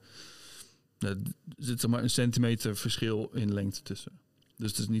lijnen, er zit zeg maar een centimeter verschil in lengte tussen. Dus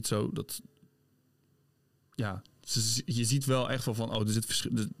het is niet zo dat... Ja, je ziet wel echt wel van, er zit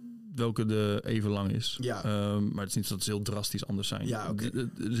verschil, welke de even lang is. Ja. Maar het is niet zo dat ze heel drastisch anders zijn. Ja, oké.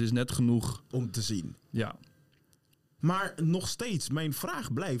 Er is net genoeg... Om te zien. Ja. Maar nog steeds, mijn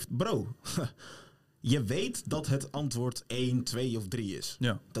vraag blijft... Bro, je weet dat het antwoord 1, 2 of 3 is.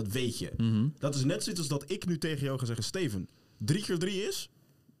 Ja. Dat weet je. Mhm. Dat is net zoiets als dat ik nu tegen jou ga zeggen... Steven, 3 keer 3 is...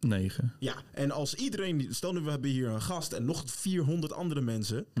 9. Ja, en als iedereen... Stel nu, we hebben hier een gast en nog 400 andere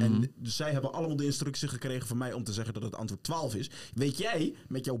mensen... En zij hebben allemaal de instructie gekregen van mij... om te zeggen dat het antwoord 12 is. Weet jij,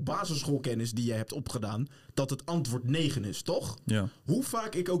 met jouw basisschoolkennis die jij hebt opgedaan... dat het antwoord 9 is, toch? Ja. Hoe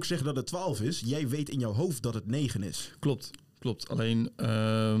vaak ik ook zeg dat het 12 is... jij weet in jouw hoofd dat het 9 is. Klopt. Alleen,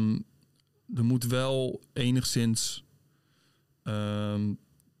 er moet wel enigszins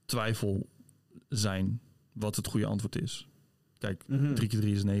twijfel zijn... wat het goede antwoord is. Kijk, 3 keer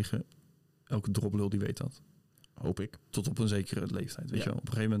 3 is 9. Elke droplul die weet dat. Hoop ik. Tot op een zekere leeftijd, weet je wel. Op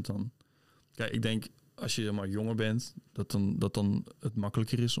een gegeven moment dan... Kijk, ik denk, als je maar jonger bent... dat dan het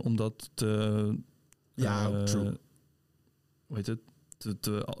makkelijker is om dat te... True. Hoe heet het?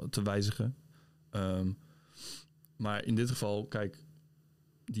 Te wijzigen. Maar in dit geval, kijk...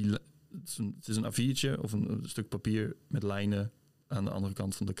 Het is een A4'tje of een stuk papier met lijnen... aan de andere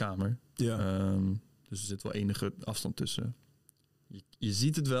kant van de kamer. Ja. Dus er zit wel enige afstand tussen... Je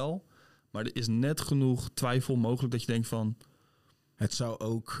ziet het wel, maar er is net genoeg twijfel mogelijk dat je denkt van... Het zou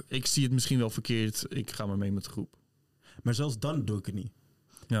ook... Ik zie het misschien wel verkeerd, ik ga maar mee met de groep. Maar zelfs dan doe ik het niet.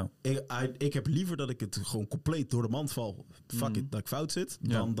 Ja. Ik heb liever dat ik het gewoon compleet door de mand val. Fuck it, dat ik fout zit.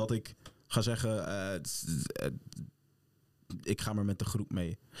 Dan dat ik ga zeggen... ik ga maar met de groep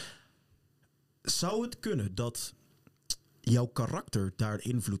mee. Zou het kunnen dat jouw karakter daar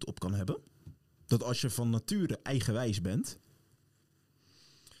invloed op kan hebben? Dat als je van nature eigenwijs bent...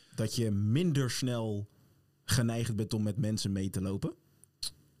 dat je minder snel geneigd bent om met mensen mee te lopen?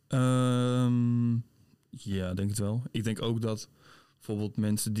 Ja, denk het wel. Ik denk ook dat bijvoorbeeld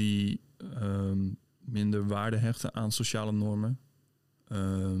mensen die minder waarde hechten aan sociale normen.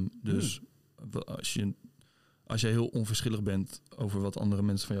 Dus als jij heel onverschillig bent over wat andere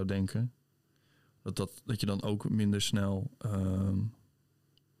mensen van jou denken... dat je dan ook minder snel...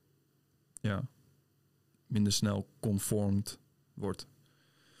 minder snel conformed wordt.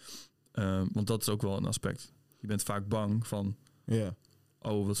 Want dat is ook wel een aspect. Je bent vaak bang van...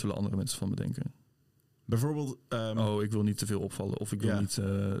 wat zullen andere mensen van me denken? Bijvoorbeeld... ik wil niet te veel opvallen. Of ik wil niet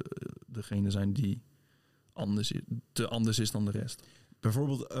degene zijn die te anders is dan de rest.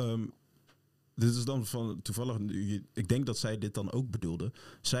 Bijvoorbeeld... dit is dan van toevallig... Ik denk dat zij dit dan ook bedoelde.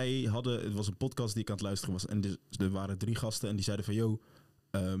 Zij hadden... Het was een podcast die ik aan het luisteren was. En er waren 3 gasten. En die zeiden van...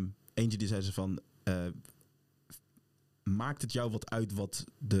 eentje die zei ze van... maakt het jou wat uit wat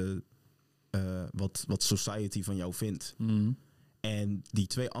wat society van jou vindt? En die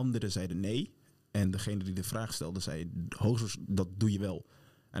 2 anderen zeiden nee. En degene die de vraag stelde zei... hoogstens, dat doe je wel.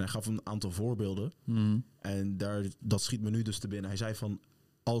 En hij gaf een aantal voorbeelden. En dat schiet me nu dus te binnen. Hij zei van...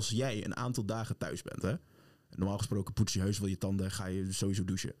 als jij een aantal dagen thuis bent... Hè, normaal gesproken poets je heus wel je tanden... ga je sowieso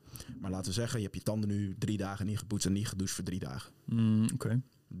douchen. Maar laten we zeggen... je hebt je tanden nu 3 dagen niet gepoetst... en niet gedoucht voor 3 dagen. Oké.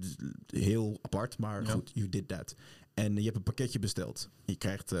 Heel apart, maar goed, you did that. En je hebt een pakketje besteld. Je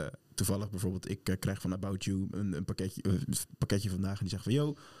krijgt toevallig bijvoorbeeld... ik krijg van About You een pakketje vandaag... en die zegt van...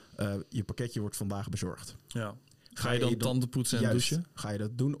 je pakketje wordt vandaag bezorgd. Ja. Ga je dan tanden poetsen en douchen? Ga je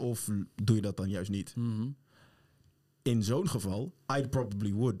dat doen of doe je dat dan juist niet? In zo'n geval, I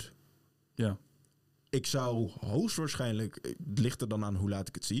probably would. Ja. Ik zou hoogstwaarschijnlijk... het ligt er dan aan hoe laat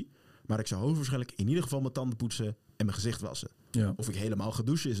ik het zie... maar ik zou hoogstwaarschijnlijk in ieder geval mijn tanden poetsen... en mijn gezicht wassen. Ja. Of ik helemaal ga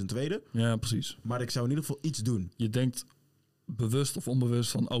douchen is een tweede. Ja, precies. Maar ik zou in ieder geval iets doen. Je denkt bewust of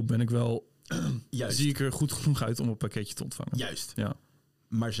onbewust van... ben ik wel... zie ik er goed genoeg uit om een pakketje te ontvangen? Juist. Ja.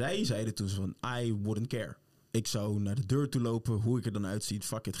 Maar zij zeiden toen van... I wouldn't care. Ik zou naar de deur toe lopen, hoe ik er dan uitziet.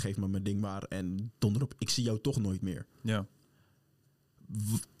 Fuck it, geef me mijn ding maar. En donderop, ik zie jou toch nooit meer. Ja.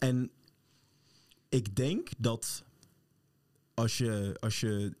 En ik denk dat als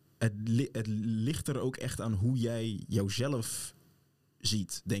je het ligt er ook echt aan hoe jij jouzelf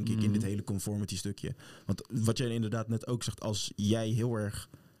ziet, denk ik, in dit hele conformity stukje. Want wat jij inderdaad net ook zegt, als jij heel erg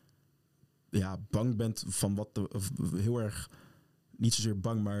bang bent van heel erg niet zozeer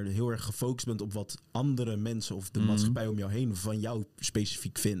bang, maar heel erg gefocust bent op wat andere mensen of de maatschappij om jou heen van jou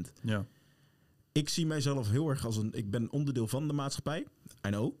specifiek vindt. Ja. Ik zie mijzelf heel erg als ik ben onderdeel van de maatschappij, I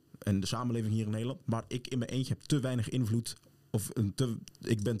know, en de samenleving hier in Nederland, maar ik in mijn eentje heb te weinig invloed,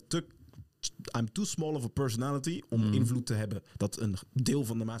 I'm too small of a personality om invloed te hebben dat een deel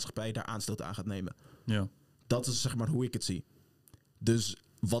van de maatschappij daar aanstoot aan gaat nemen. Ja. Dat is zeg maar hoe ik het zie. Dus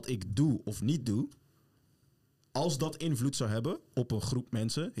wat ik doe of niet doe, als dat invloed zou hebben op een groep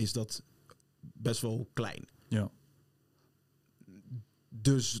mensen, is dat best wel klein. Ja.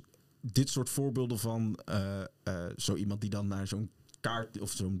 Dus dit soort voorbeelden van zo iemand die dan naar zo'n kaart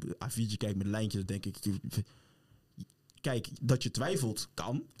of zo'n A4'tje kijkt met lijntjes, denk ik, kijk, dat je twijfelt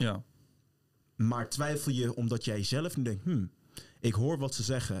kan. Ja. Maar twijfel je omdat jij zelf nu denkt, ik hoor wat ze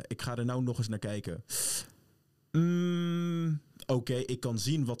zeggen, ik ga er nou nog eens naar kijken. Oké, ik kan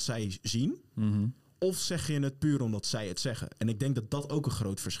zien wat zij zien. Mm-hmm. Of zeg je het puur omdat zij het zeggen? En ik denk dat dat ook een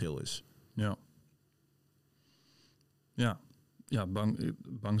groot verschil is. Ja. Ja,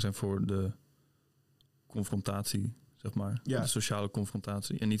 bang zijn voor de confrontatie, zeg maar. Ja. De sociale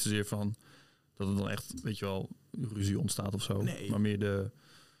confrontatie. En niet zozeer van dat er dan echt, weet je wel, ruzie ontstaat of zo. Nee. Maar meer de...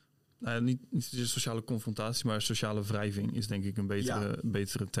 niet zozeer sociale confrontatie, maar sociale wrijving is denk ik een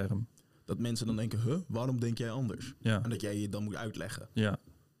betere term. Dat mensen dan denken, waarom denk jij anders? Ja. En dat jij je dan moet uitleggen. Ja,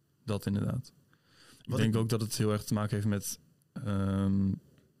 dat inderdaad. Ik denk ook dat het heel erg te maken heeft met...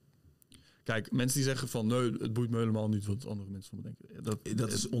 kijk, mensen die zeggen van... nee, het boeit me helemaal niet wat andere mensen van me denken.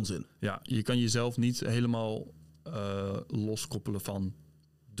 Dat is onzin. Ja, je kan jezelf niet helemaal loskoppelen van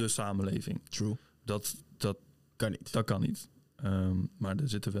de samenleving. True. Dat Kan niet. Dat kan niet. Maar er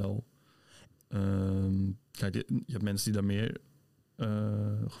zitten wel... kijk, je hebt mensen die daar meer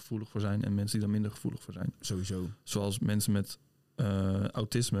gevoelig voor zijn... en mensen die daar minder gevoelig voor zijn. Sowieso. Zoals mensen met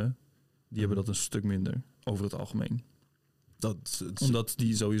autisme... die hebben dat een stuk minder, over het algemeen. Omdat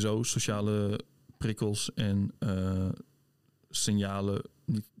die sowieso sociale prikkels en signalen...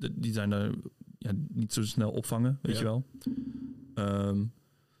 die zijn daar niet zo snel opvangen, weet je wel.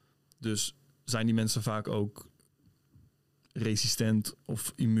 Dus zijn die mensen vaak ook resistent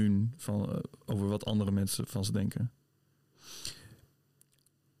of immuun over wat andere mensen van ze denken.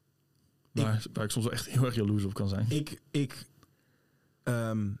 Waar ik soms wel echt heel erg jaloers op kan zijn.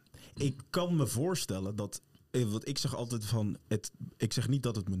 Ik kan me voorstellen dat... Want ik zeg altijd van... Ik zeg niet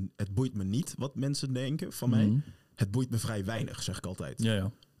dat het boeit me niet wat mensen denken van mij. Het boeit me vrij weinig, zeg ik altijd.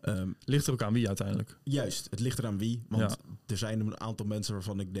 Ja. Ligt er ook aan wie uiteindelijk. Juist, het ligt eraan wie. Want er zijn een aantal mensen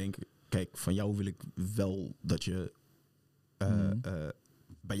waarvan ik denk... Kijk, van jou wil ik wel dat je...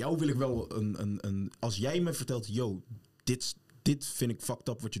 bij jou wil ik wel een... Als jij me vertelt... Yo, dit vind ik fucked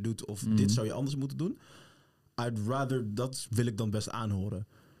up wat je doet... Of dit zou je anders moeten doen... I'd rather... Dat wil ik dan best aanhoren.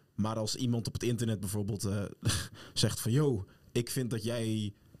 Maar als iemand op het internet bijvoorbeeld zegt van... Yo, ik vind dat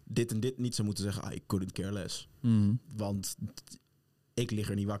jij dit en dit niet zou moeten zeggen... I couldn't care less. Want ik lig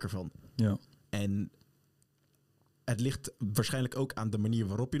er niet wakker van. Ja. En het ligt waarschijnlijk ook aan de manier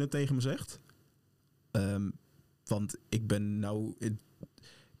waarop je het tegen me zegt. Want ik ben nou...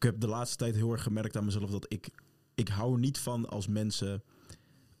 Ik heb de laatste tijd heel erg gemerkt aan mezelf... dat ik hou er niet van als mensen...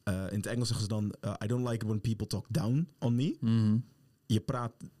 in het Engels zeggen ze dan... I don't like it when people talk down on me. Je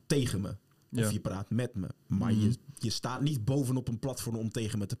praat tegen me. Of je praat met me. Maar je staat niet bovenop een platform om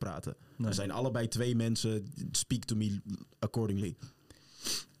tegen me te praten. Nee. We zijn allebei twee mensen. Speak to me accordingly.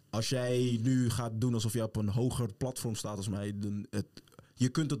 Als jij nu gaat doen alsof je op een hoger platform staat als mij... je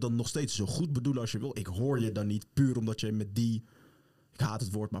kunt het dan nog steeds zo goed bedoelen als je wil. Ik hoor je dan niet puur omdat je met die... Ik haat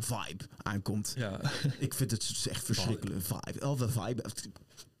het woord, maar vibe aankomt. Ja. Ik vind het echt verschrikkelijk. Vibe. Oh, de vibe.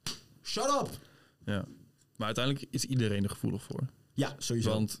 Shut up! Ja. Maar uiteindelijk is iedereen er gevoelig voor. Ja, sowieso.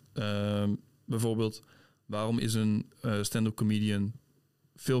 Want bijvoorbeeld, waarom is een stand-up comedian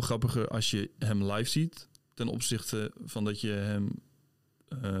veel grappiger als je hem live ziet... ten opzichte van dat je hem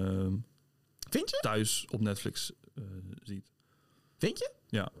Vind je? thuis op Netflix ziet. Vind je?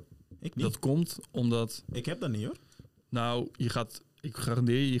 Ja. Ik niet. Dat komt omdat... Ik heb dat niet, hoor. Nou, ik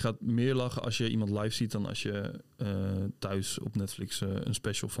garandeer je gaat meer lachen als je iemand live ziet... dan als je thuis op Netflix een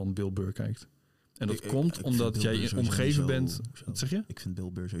special van Bill Burr kijkt. En dat komt omdat jij omgeven bent... Wat zeg je? Ik vind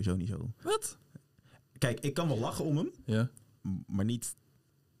Bill Burr sowieso niet zo. Wat? Kijk, ik kan wel lachen om hem. Ja. Maar niet...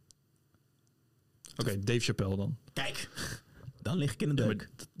 Oké, Dave Chappelle dan. Kijk, dan lig ik in een deuk.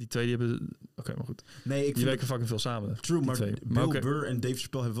 Ja, die twee die hebben... Oké, maar goed. Nee, die werken fucking veel samen. True, maar twee. Bill Burr en Dave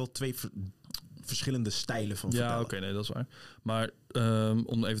Chappelle hebben wel twee verschillende stijlen van vertellen. Ja, oké, nee, dat is waar. Maar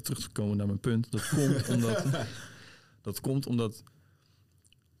om even terug te komen naar mijn punt. Dat komt omdat...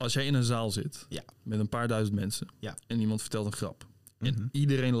 Als jij in een zaal zit met een paar duizend mensen... en iemand vertelt een grap... en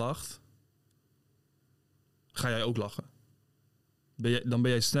iedereen lacht... ga jij ook lachen. dan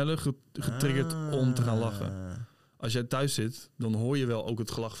ben jij sneller getriggerd om te gaan lachen. Als jij thuis zit, dan hoor je wel ook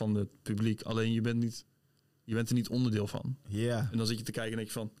het gelach van het publiek. Alleen je bent er niet onderdeel van. Ja. En dan zit je te kijken en denk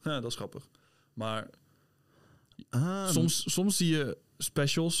je van, dat is grappig. Maar soms zie je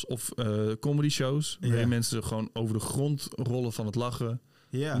specials of comedy shows... waarin mensen gewoon over de grond rollen van het lachen.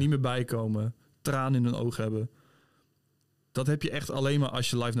 Ja. Niet meer bijkomen. Tranen in hun ogen hebben. Dat heb je echt alleen maar als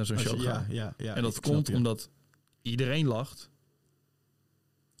je live naar zo'n show gaat. Ja, en dat komt omdat iedereen lacht.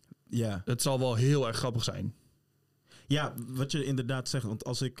 Ja. Het zal wel heel erg grappig zijn. Ja, wat je inderdaad zegt. Want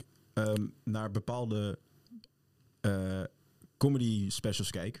als ik naar bepaalde comedy specials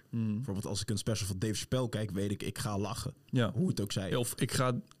kijk... bijvoorbeeld als ik een special van Dave Chappelle kijk... weet ik ga lachen. Ja. Hoe het ook zij. Of ik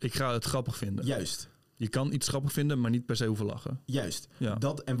ga het grappig vinden. Juist. Je kan iets grappig vinden, maar niet per se hoeven lachen. Juist. Ja.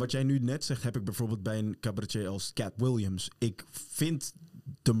 Dat, en wat jij nu net zegt, heb ik bijvoorbeeld bij een cabaretier als Cat Williams. Ik vind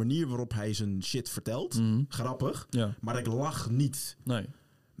de manier waarop hij zijn shit vertelt grappig, maar ik lach niet. Nee.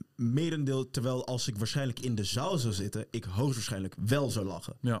 Merendeel, terwijl als ik waarschijnlijk in de zaal zou zitten, ik hoogstwaarschijnlijk wel zou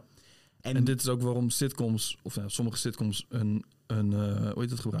lachen. Ja. En dit is ook waarom sitcoms, of sommige sitcoms, een hoe heet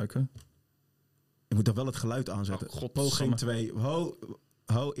het gebruiken? Ik moet dan wel het geluid aanzetten. Oh, God, Poging 2.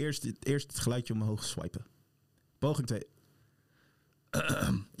 Eerst het geluidje omhoog swipen. Poging 2.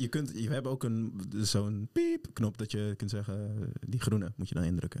 We hebben ook zo'n piep knop dat je kunt zeggen, die groene moet je dan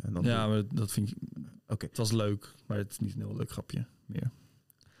indrukken. En dan maar dat vind ik... Oké. Het was leuk, maar het is niet een heel leuk grapje meer.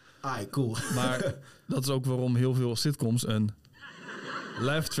 Cool. Maar dat is ook waarom heel veel sitcoms een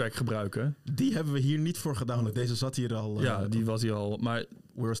laugh track gebruiken. Die hebben we hier niet voor gedownload. Deze zat hier al. Ja, die was hier al. Maar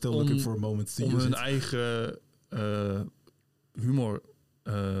we were still looking for moments to om use hun it. eigen humor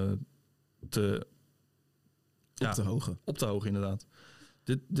op te hogen, inderdaad.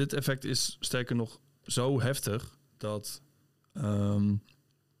 Dit effect is sterker nog zo heftig dat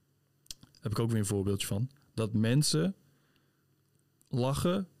heb ik ook weer een voorbeeldje van. Dat mensen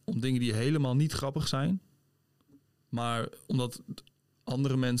lachen om dingen die helemaal niet grappig zijn, maar omdat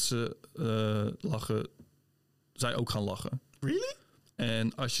andere mensen lachen, zij ook gaan lachen. Really?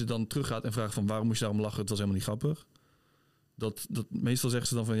 En als je dan teruggaat en vraagt van waarom moest je daarom lachen, het was helemaal niet grappig. Dat meestal zeggen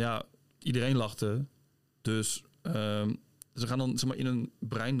ze dan van ja, iedereen lachte, dus ze gaan dan zeg maar in hun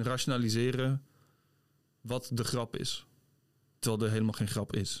brein rationaliseren wat de grap is, terwijl er helemaal geen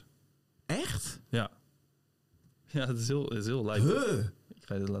grap is. Echt? Ja. Ja, het is heel lijp. Ik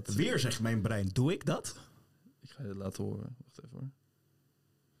ga je dat laten zien. Weer zegt mijn brein, doe ik dat? Ik ga je dat laten horen. Wacht even hoor.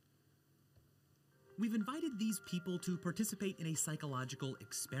 We've invited these people to participate in a psychological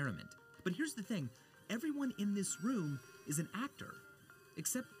experiment. But here's the thing. Everyone in this room is an actor.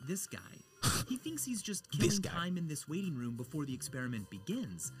 Except this guy. He thinks he's just killing time in this waiting room before the experiment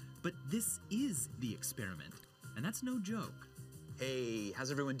begins. But this is the experiment. And that's no joke. Hey, how's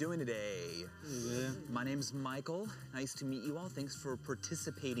everyone doing today? My name's Michael. Nice to meet you all. Thanks for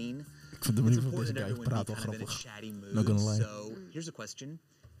participating. Ik vind de manier waarop deze guy praat wel grappig. Not gonna lie. So, here's a question.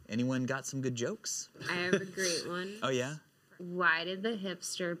 Anyone got some good jokes? I have a great one. Oh, yeah? Why did the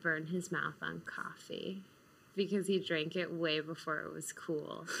hipster burn his mouth on coffee? Because he drank it way before it was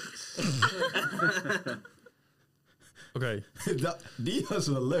cool. Oké. Die was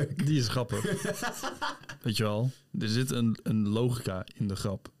wel leuk. Die is grappig. Weet je wel? Er zit een logica in de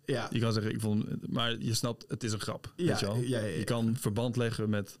grap. Ja. Je kan zeggen, maar je snapt, het is een grap. Ja, weet je wel? ja. Je kan verband leggen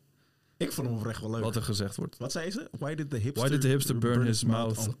met ik vond hem oprecht wel leuk. Wat er gezegd wordt. Wat zei ze? Why did the hipster burn his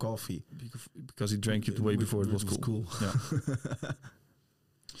mouth on coffee? Because he drank it way before it was cool. Ja.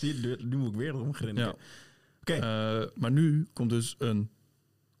 Zie je, nu moet ik weer erom grinniken. Ja. Oké. Maar nu komt dus een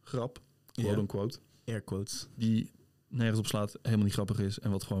grap, quote-unquote, air quotes, die nergens op slaat, helemaal niet grappig is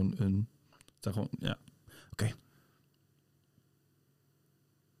en wat gewoon Oké.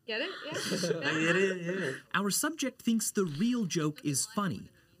 Get it? Yeah. Our subject thinks the real joke is funny.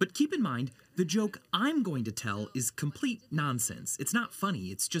 But keep in mind, the joke I'm going to tell is complete nonsense. It's not funny,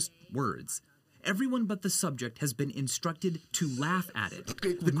 it's just words. Everyone but the subject has been instructed to laugh at it.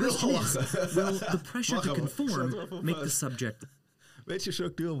 The question is, will the pressure to conform make the subject... Weet je, zo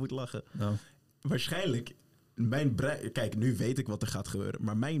ik nu al moet lachen? Nou. Waarschijnlijk, mijn brein... Kijk, nu weet ik wat er gaat gebeuren.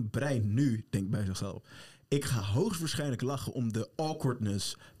 Maar mijn brein nu denkt bij zichzelf... Ik ga hoogstwaarschijnlijk lachen om de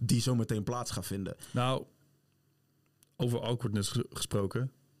awkwardness die zo meteen plaats gaat vinden. Nou, over awkwardness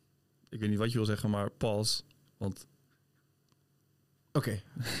gesproken. Ik weet niet wat je wil zeggen, maar pause. Want... Oké.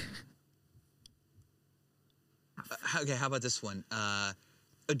 Okay, how about this one? A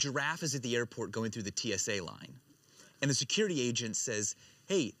giraffe is at the airport going through the TSA line. And the security agent says,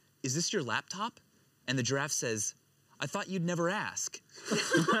 hey, is this your laptop? And the giraffe says, I thought you'd never ask. Oh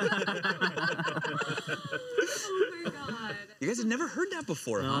my god. You guys have never heard that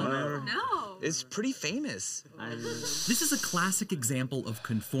before, huh? No. It's pretty famous. This is a classic example of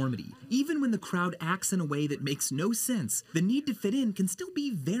conformity. Even when the crowd acts in a way that makes no sense, the need to fit in can still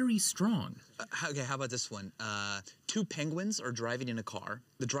be very strong. Okay, how about this one? Two penguins are driving in a car.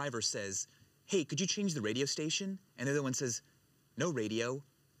 The driver says, "Hey, could you change the radio station?" And the other one says, "No radio,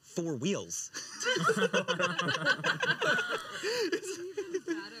 4 wheels."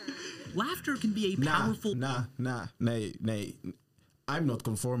 Laughter can be a powerful... Nee. I'm not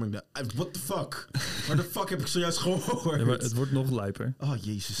conforming that. What the fuck? Waar de fuck heb ik zojuist gehoord? Ja, maar het wordt nog lijper. Oh,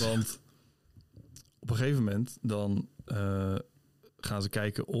 jezus. Want op een gegeven moment dan gaan ze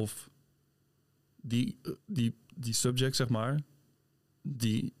kijken of die subject, zeg maar,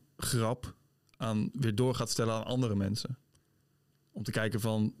 die grap weer door gaat stellen aan andere mensen. Om te kijken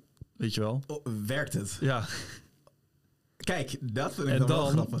van, weet je wel? Oh, werkt het? Ja. Kijk, dat vind ik dan wel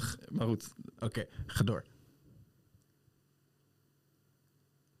grappig. Maar goed. Oké, ga door.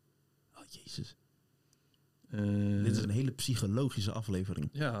 Oh, jezus. Dit is een hele psychologische aflevering.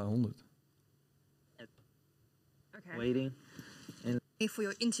 Ja, 100. Okay. Waiting. For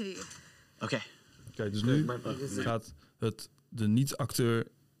your interview. Oké. Kijk, dus nu gaat de niet-acteur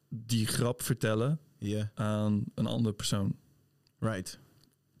die grap vertellen aan een andere persoon. Right.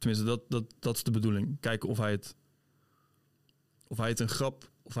 Tenminste, dat is de bedoeling. Kijken of hij het een grap...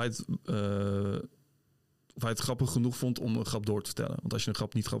 Of hij het grappig genoeg vond om een grap door te vertellen. Want als je een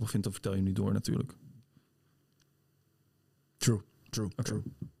grap niet grappig vindt, dan vertel je hem niet door natuurlijk. True.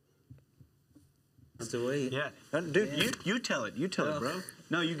 That's the way. Yeah. Dude, you tell it. You tell it, bro.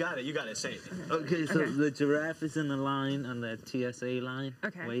 No, you got it. Say it. Okay, so the giraffe is in the line on the TSA line,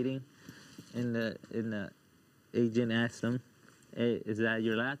 Okay. waiting, and the agent asked him, "Hey, is that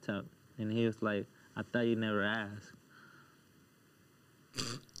your laptop?" And he was like, "I thought you never asked."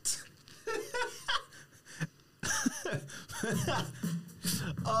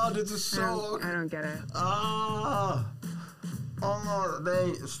 Oh, dit is zo... I don't get it. Oh,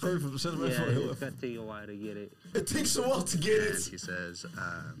 nee. Steven, zet hem even heel It's even. gonna take a while to get it. It takes a while to get And it. he says,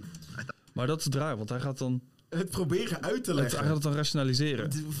 Maar dat is draai, want hij gaat dan... Het proberen uit te leggen. Hij gaat het dan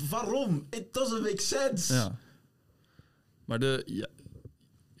rationaliseren. Waarom? It doesn't make sense. Ja. Maar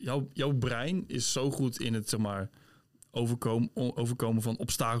jouw brein is zo goed in het, zeg maar, overkomen van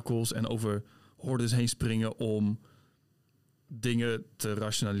obstakels en over hordes heen springen om dingen te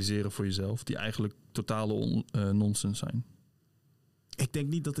rationaliseren voor jezelf, die eigenlijk totale nonsens zijn. Ik denk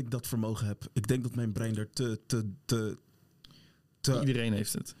niet dat ik dat vermogen heb. Ik denk dat mijn brein er te... Iedereen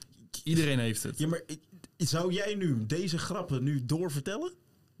heeft het. Iedereen heeft het. Ja, maar zou jij nu deze grappen nu doorvertellen?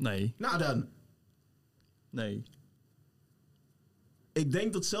 Nee. Nou dan. Nee. Ik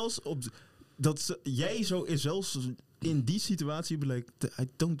denk dat zelfs jij zo is zelfs in die situatie blijkt, I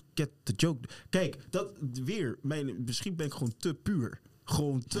don't get the joke. Kijk, dat weer, misschien ben ik gewoon te puur.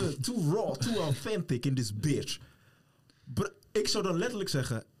 Gewoon too raw, too authentic in this bitch. But ik zou dan letterlijk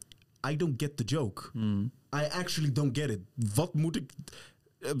zeggen, I don't get the joke. I actually don't get it. Wat moet ik...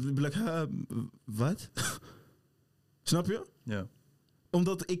 Wat? Snap je? Ja.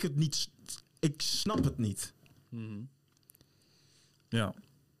 Omdat ik het niet... Ik snap het niet. Ja.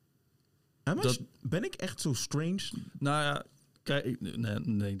 Ben ik echt zo strange? Nou ja, kijk,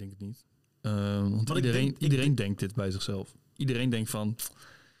 nee, ik denk het niet. Want Wat iedereen denkt dit bij zichzelf. Iedereen denkt van,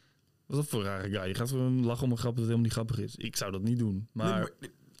 wat is dat voor een rare guy? Je gaat gewoon lachen om een grap dat helemaal niet grappig is. Ik zou dat niet doen. Maar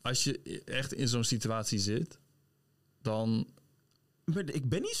als je echt in zo'n situatie zit, dan... Maar ik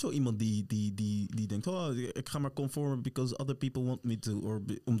ben niet zo iemand die denkt, oh, ik ga maar conformen because other people want me to.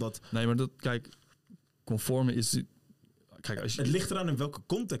 Omdat... Nee, maar kijk, conformen is... Kijk, als je... Het ligt eraan in welke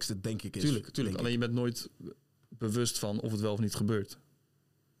context het denk ik is. Tuurlijk. Alleen je bent nooit bewust van of het wel of niet gebeurt.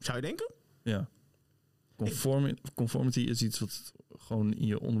 Zou je denken? Ja. Conformity is iets wat gewoon in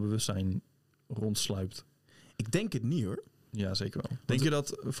je onderbewustzijn rondsluipt. Ik denk het niet, hoor. Ja, zeker wel. Denk je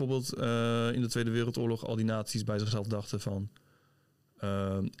dat bijvoorbeeld in de Tweede Wereldoorlog al die naties bij zichzelf dachten van...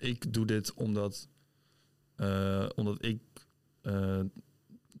 ik doe dit omdat ik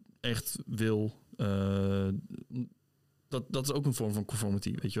echt wil... Dat is ook een vorm van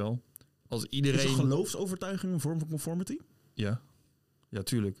conformity, weet je wel. Als iedereen... Is een geloofsovertuiging een vorm van conformity? Ja,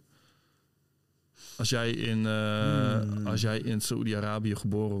 tuurlijk. Als jij in Saoedi-Arabië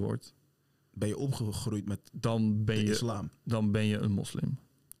geboren wordt... Ben je opgegroeid met dan ben je islam. Dan ben je een moslim.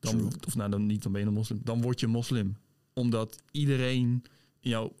 Dan ben je een moslim. Dan word je moslim. Omdat iedereen in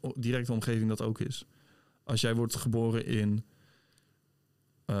jouw directe omgeving dat ook is. Als jij wordt geboren in...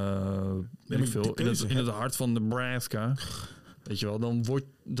 in het hart van Nebraska... Weet je wel,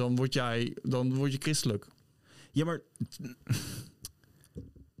 dan word je christelijk. Ja, maar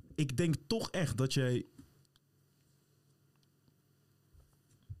ik denk toch echt dat jij...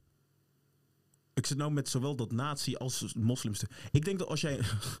 Ik zit nou met zowel dat nazi als moslims. Ik denk dat als jij...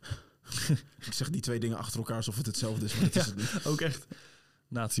 Ik zeg die twee dingen achter elkaar alsof het hetzelfde is. Maar het is het niet. Ook echt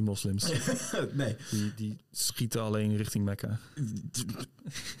nazi-moslims. Nee. Die schieten alleen richting Mekka.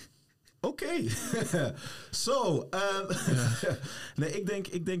 Oké. Zo. Nee,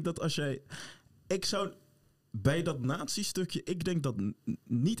 ik denk dat als jij... Ik zou... Bij dat nazi-stukje... Ik denk dat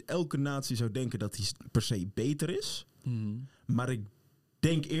niet elke nazi zou denken dat hij per se beter is. Maar ik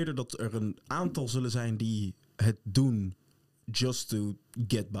denk eerder dat er een aantal zullen zijn die het doen just to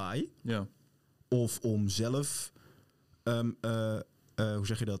get by. Ja. Of om zelf... hoe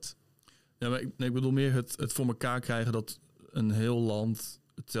zeg je dat? Ja, maar ik bedoel meer het voor elkaar krijgen dat een heel land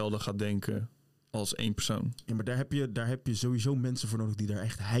hetzelfde gaat denken als één persoon. Ja, maar daar heb je sowieso mensen voor nodig die daar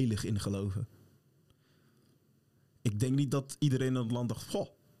echt heilig in geloven. Ik denk niet dat iedereen in het land dacht... Goh,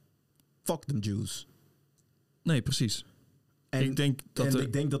 fuck them Jews. Nee, precies. En ik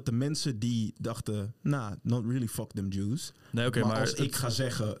denk dat de mensen die dachten... not really fuck them Jews. Nee, oké, maar als ik ga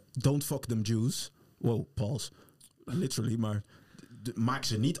zeggen... Don't fuck them Jews. Wow, pause. Literally, maar... Maak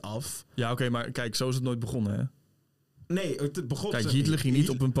ze niet af. Ja, oké, maar kijk, zo is het nooit begonnen, hè? Nee, het begon... Kijk, Hitler ging niet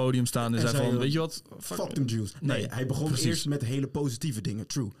op een podium staan en zei van... Weet je wat? Fuck them Jews. Nee, hij begon eerst met hele positieve dingen.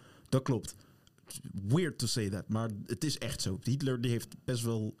 True, dat klopt. Weird to say that, maar het is echt zo. Hitler die heeft best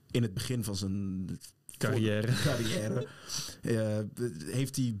wel in het begin van zijn... carrière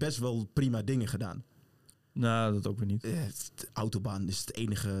heeft hij best wel prima dingen gedaan. Nou, dat ook weer niet. De Autobaan is het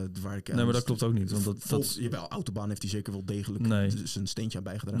enige waar ik... Nee, maar dat klopt ook niet. Want jawel, Autobaan heeft hij zeker wel degelijk zijn steentje aan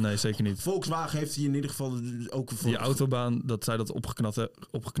bijgedragen. Nee, zeker niet. Volkswagen heeft hij in ieder geval ook... Die Autobaan, dat zij dat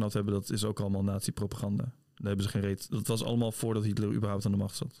opgeknapt hebben, dat is ook allemaal nazi-propaganda. Daar hebben ze geen reet. Dat was allemaal voordat Hitler überhaupt aan de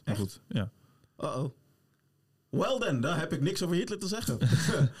macht zat. Maar goed, ja. Uh-oh. Well then, daar heb ik niks over Hitler te zeggen.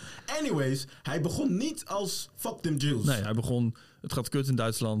 Anyways, hij begon niet als fuck them Jews. Nee, hij begon, het gaat kut in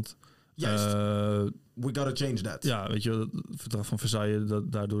Duitsland. Juist. We gotta change that. Ja, weet je, het verdrag van Versailles,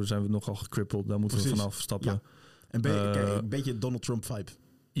 daardoor zijn we nogal gecrippeld. Daar moeten we vanaf stappen. Ja. Een beetje Donald Trump vibe.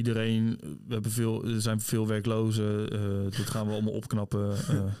 Iedereen, er zijn veel werklozen. Dat gaan we allemaal opknappen.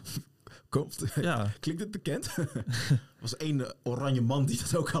 Ja. Klinkt het bekend? Er was één oranje man die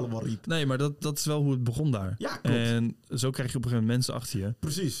dat ook allemaal riep. Nee, maar dat is wel hoe het begon daar. Ja, klopt. En zo krijg je op een gegeven moment mensen achter je.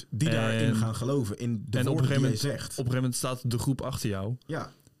 Precies, die daarin gaan geloven. In de woorden die je zegt. Op een gegeven moment staat de groep achter jou.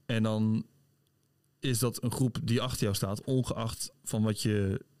 Ja. En dan is dat een groep die achter jou staat, ongeacht van wat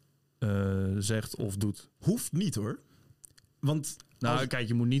je zegt of doet. Hoeft niet hoor. Want... kijk,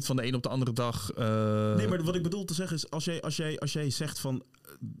 je moet niet van de een op de andere dag... Nee, maar wat ik bedoel te zeggen is... Als jij zegt van...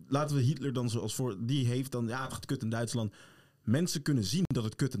 laten we Hitler dan zoals voor... Die heeft dan... Ja, het gaat kut in Duitsland. Mensen kunnen zien dat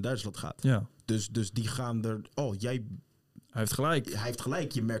het kut in Duitsland gaat. Ja. Dus die gaan er... Oh, jij... Hij heeft gelijk. Hij heeft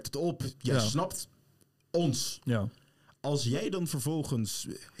gelijk. Je merkt het op. Jij snapt ons. Ja. Als jij dan vervolgens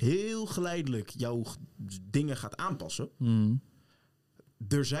heel geleidelijk jouw dingen gaat aanpassen...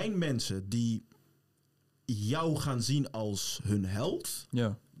 Er zijn mensen die jou gaan zien als hun held.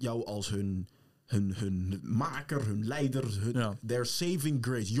 Ja. Jou als hun maker, hun leider. Their saving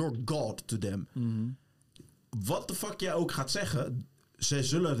grace. Your God to them. Wat de fuck jij ook gaat zeggen... Zij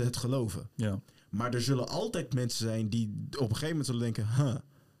zullen het geloven. Ja. Maar er zullen altijd mensen zijn die op een gegeven moment zullen denken...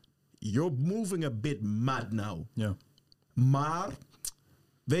 You're moving a bit mad now. Ja. Maar,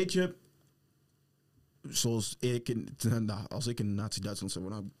 weet je... Zoals als ik in Nazi-Duitsland zou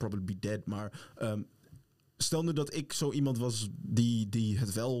wonen, I'd probably be dead. Maar stel nu dat ik zo iemand was die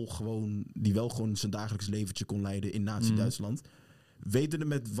wel gewoon zijn dagelijks leventje kon leiden in Nazi-Duitsland. Wetende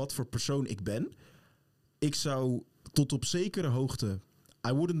met wat voor persoon ik ben. Ik zou tot op zekere hoogte...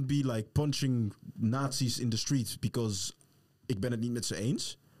 I wouldn't be like punching Nazis in the streets because ik ben het niet met ze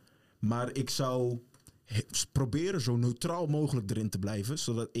eens. Maar ik zou proberen zo neutraal mogelijk erin te blijven,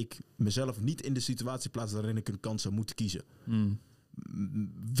 zodat ik mezelf niet in de situatie plaats waarin ik een kans zou moeten kiezen.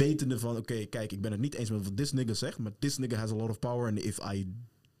 Wetende van, oké, kijk, ik ben het niet eens met wat this nigga zegt, maar this nigga has a lot of power and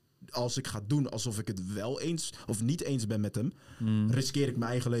als ik ga doen alsof ik het wel eens of niet eens ben met hem, riskeer ik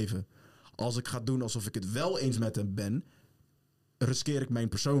mijn eigen leven. Als ik ga doen alsof ik het wel eens met hem ben, riskeer ik mijn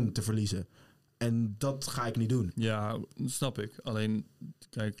persoon te verliezen. En dat ga ik niet doen. Ja, snap ik. Alleen,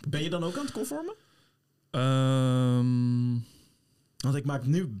 kijk... Ben je dan ook aan het conformen? Want ik maak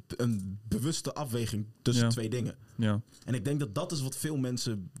nu een bewuste afweging tussen twee dingen. Ja. En ik denk dat dat is wat veel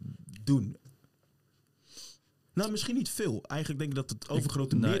mensen doen. Nou, misschien niet veel. Eigenlijk denk ik dat het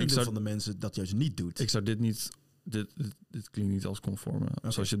overgrote merendeel van de mensen dat juist niet doet. Ik zou dit niet... Dit klinkt niet als conforme,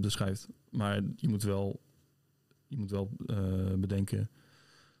 zoals je het beschrijft. Maar je moet wel bedenken...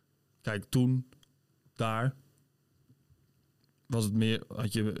 Kijk, toen, daar, was het meer,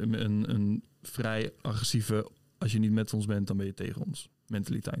 had je een vrij agressieve, als je niet met ons bent, dan ben je tegen ons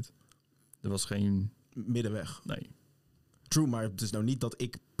mentaliteit. Er was geen... Middenweg. Nee. True, maar het is nou niet dat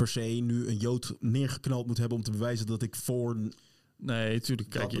ik per se nu een Jood neergeknald moet hebben om te bewijzen dat ik voor... Nee, natuurlijk.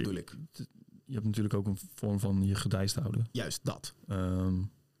 Kijk, dat bedoel ik. Je hebt natuurlijk ook een vorm van je gedijst houden. Juist, dat.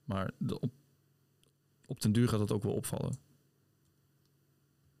 Maar op den duur gaat dat ook wel opvallen.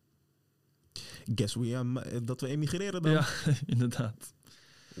 Guess dat we emigreren dan. Ja, inderdaad.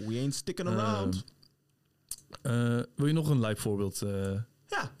 We ain't sticking around. Wil je nog een lijp voorbeeld?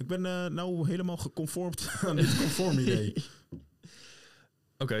 Ja, ik ben nou helemaal geconformd aan dit Conformity.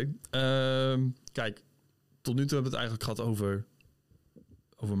 Oké. Kijk, tot nu toe hebben we het eigenlijk gehad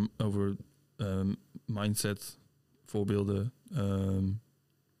over mindset, voorbeelden.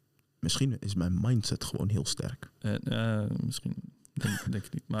 Misschien is mijn mindset gewoon heel sterk. Misschien, denk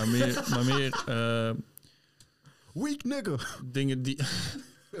ik niet. Maar meer weak nigger.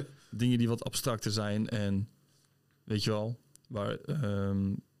 Dingen die wat abstracter zijn en weet je wel, waar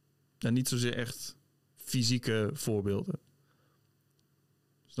niet zozeer echt fysieke voorbeelden.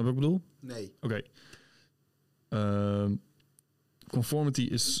 Snap je wat ik bedoel? Nee. Oké.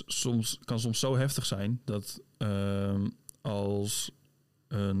 Conformity kan soms zo heftig zijn dat als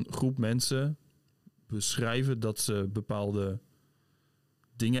een groep mensen beschrijven dat ze bepaalde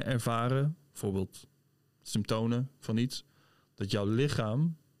dingen ervaren, bijvoorbeeld symptomen van iets, dat jouw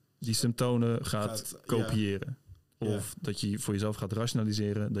lichaam die symptomen gaat kopiëren. Ja. Of dat je voor jezelf gaat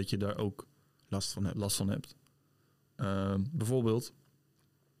rationaliseren, dat je daar ook last van hebt. Bijvoorbeeld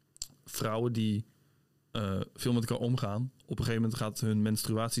vrouwen die veel met elkaar omgaan. Op een gegeven moment gaat hun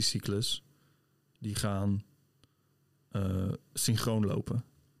menstruatiecyclus, die gaan synchroon lopen.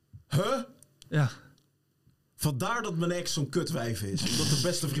 Huh? Ja. Vandaar dat mijn ex zo'n kutwijf is. Omdat de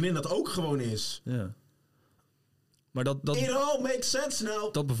beste vriendin dat ook gewoon is. Ja. Maar dat It all makes sense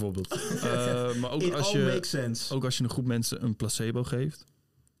now. Dat bijvoorbeeld. Maar ook It all makes sense. Ook als je een groep mensen een placebo geeft.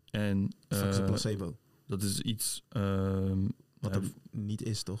 En fuck is een placebo? Dat is iets... wat er niet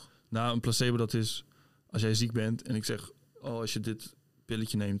is, toch? Nou, een placebo, dat is... Als jij ziek bent en ik zeg... als je dit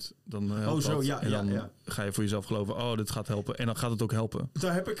pilletje neemt, dan helpt dat. Ja, en dan ga je voor jezelf geloven... dit gaat helpen. En dan gaat het ook helpen.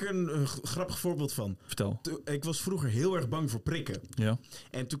 Daar heb ik een grappig voorbeeld van. Vertel. Ik was vroeger heel erg bang voor prikken. Ja.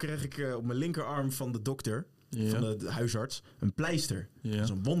 En toen kreeg ik op mijn linkerarm van de dokter... Ja. van de huisarts, een pleister. Ja. Dat is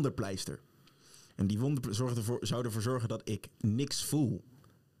een wonderpleister. En die zou ervoor zorgen dat ik niks voel.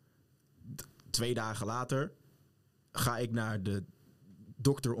 2 dagen later ga ik naar de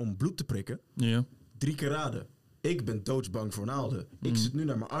dokter om bloed te prikken. Ja. 3 keer raden. Ik ben doodsbang voor naalden. Ik zit nu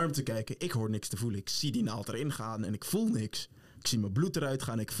naar mijn arm te kijken. Ik hoor niks te voelen. Ik zie die naald erin gaan en ik voel niks. Ik zie mijn bloed eruit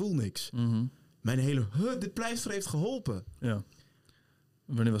gaan en ik voel niks. Mijn hele... dit pleister heeft geholpen. Ja.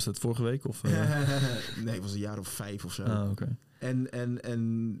 Wanneer was dat? Vorige week? Of, nee, het was een jaar of 5 of zo. Okay.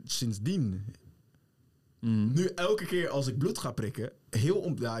 En sindsdien... Nu elke keer als ik bloed ga prikken...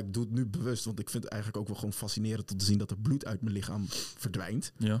 ik doe het nu bewust... want ik vind het eigenlijk ook wel gewoon fascinerend... om te zien dat er bloed uit mijn lichaam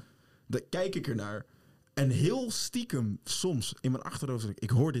verdwijnt. Ja. Dan kijk ik ernaar... en heel stiekem soms in mijn achterhoofd... ik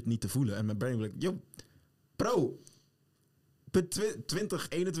hoor dit niet te voelen. En mijn brein wil ik... Yo, bro... Ik ben 20,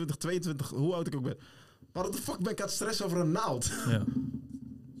 21, 22... hoe oud ik ook ben... Waarom de fuck ben ik aan het stressen over een naald? Ja.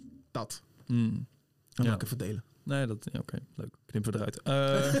 Dat. Dan wil ik even delen. Nee, dat... Ja, oké. Leuk. Knip we eruit.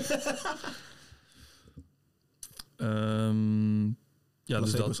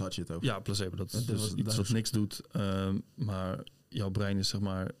 Placebo's dus had je het over. Ja, placebo. Dat is dus iets wat niks doet. Maar jouw brein is zeg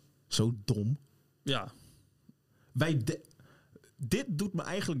maar... Zo dom. Ja. Dit doet me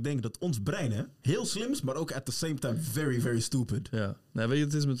eigenlijk denken dat ons brein, hè, heel slim is, maar ook at the same time very, very stupid. Ja. Nou, weet je,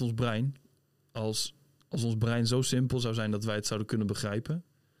 het is met ons brein. Als ons brein zo simpel zou zijn dat wij het zouden kunnen begrijpen,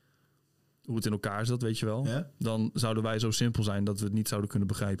 hoe het in elkaar zit, weet je wel, dan zouden wij zo simpel zijn dat we het niet zouden kunnen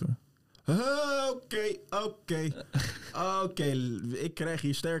begrijpen. Oké. Ik krijg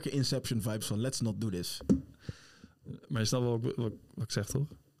hier sterke Inception vibes van let's not do this. Maar je snapt wel wat ik zeg, toch?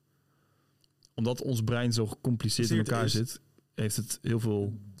 Omdat ons brein zo gecompliceerd in elkaar zit, heeft het heel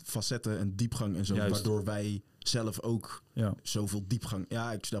veel facetten en diepgang en zo, waardoor wij zelf ook zoveel diepgang...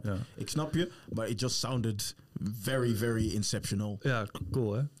 Ja, ik snap je, maar it just sounded very, very inceptional. Ja,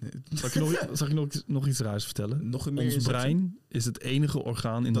 cool, hè? Zal ik nog iets raars vertellen? Ons brein is het enige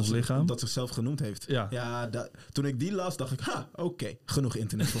orgaan in ons lichaam dat zichzelf genoemd heeft. Ja. Toen ik die las, dacht ik, oké, genoeg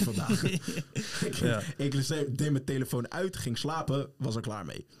internet voor vandaag. Ik deed mijn telefoon uit, ging slapen, was er klaar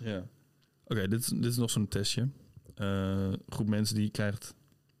mee. Ja. Oké, dit is nog zo'n testje. Groep mensen die krijgt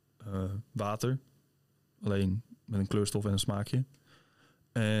water. Alleen met een kleurstof en een smaakje.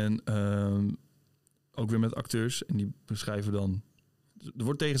 En ook weer met acteurs. En die beschrijven dan... Er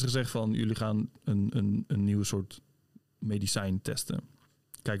wordt tegen ze gezegd van... jullie gaan een nieuwe soort medicijn testen.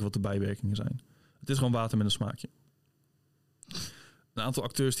 Kijken wat de bijwerkingen zijn. Het is gewoon water met een smaakje. Een aantal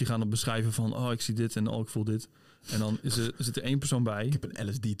acteurs die gaan dan beschrijven van... oh, ik zie dit en ik voel dit. En dan zit er één persoon bij... Ik heb een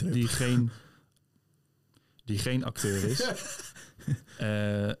LSD-trip. Die geen acteur is.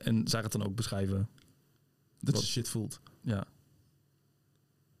 En zij gaat dan ook beschrijven... Dat ze shit voelt. Ja.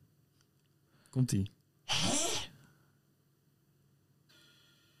 Komt-ie.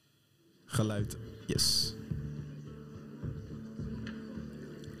 Geluid. Yes.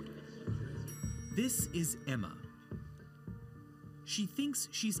 This is Emma. She thinks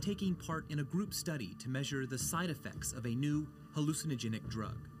she's taking part in a group study to measure the side effects of a new hallucinogenic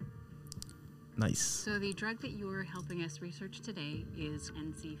drug. Nice. So the drug that you're helping us research today is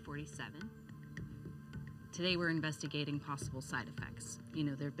NC47. Today we're investigating possible side effects. You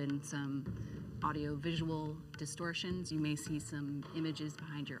know, there have been some audio-visual distortions. You may see some images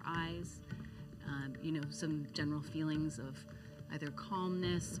behind your eyes. Some general feelings of either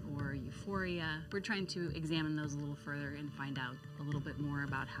calmness or euphoria. We're trying to examine those a little further and find out a little bit more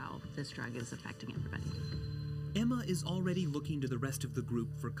about how this drug is affecting everybody. Emma is already looking to the rest of the group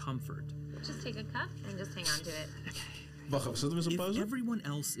for comfort. Just take a cup and just hang on to it. Wacht even, zetten we eens op If pauze? everyone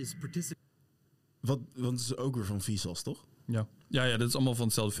else is participating... Want het is ook weer van Vsauce, toch? Ja. Ja, dit is allemaal van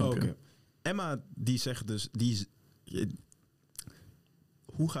hetzelfde filmpje. Oké. Emma, die zegt dus...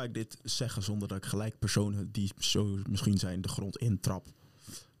 Hoe ga ik dit zeggen zonder dat ik gelijk personen die zo misschien zijn de grond intrap?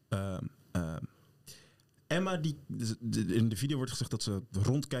 Emma, in de video wordt gezegd dat ze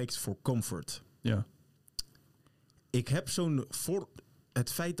rondkijkt voor comfort. Ja. Ik heb voor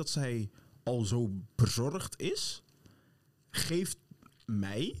het feit dat zij al zo bezorgd is, geeft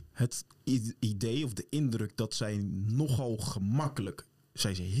mij het idee of de indruk dat zij nogal gemakkelijk...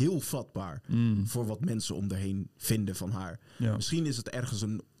 Zij is heel vatbaar voor wat mensen om haar heen vinden van haar. Ja. Misschien is het ergens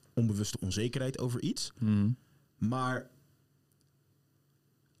een onbewuste onzekerheid over iets. Maar...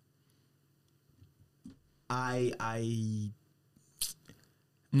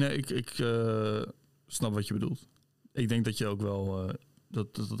 Nee, ik snap wat je bedoelt. Ik denk dat je ook wel...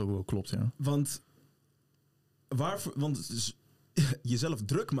 dat ook wel klopt, ja. Want jezelf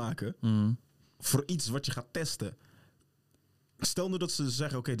druk maken voor iets wat je gaat testen. Stel nu dat ze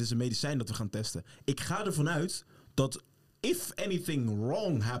zeggen, oké, dit is een medicijn dat we gaan testen. Ik ga ervan uit dat if anything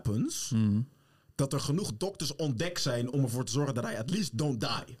wrong happens, dat er genoeg dokters ontdekt zijn om ervoor te zorgen dat hij at least don't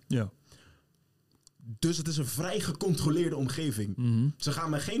die. Ja. Dus het is een vrij gecontroleerde omgeving. Ze gaan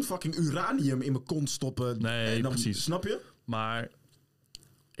me geen fucking uranium in mijn kont stoppen. Nee, precies. Snap je? Maar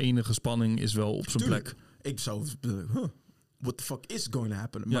enige spanning is wel op zijn plek. Ik zou... what the fuck is going to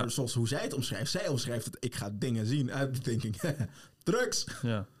happen? Ja. Maar zoals hoe zij het omschrijft. Zij omschrijft het, ik ga dingen zien uit de thinking. Drugs!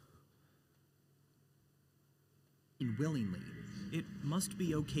 Ja. willingly, it must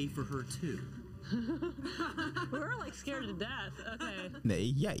be okay for her too. We're like scared to death. Okay.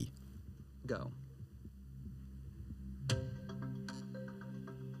 Nee, jij. Go.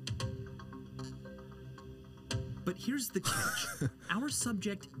 But here's the catch. Our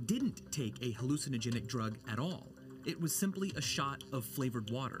subject didn't take a hallucinogenic drug at all. It was simply a shot of flavored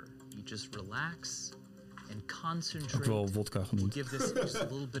water. You just relax and concentrate. Ook wel vodka genoemd. Give this just a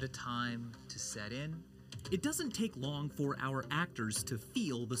little bit of time to set in. It doesn't take long for our actors to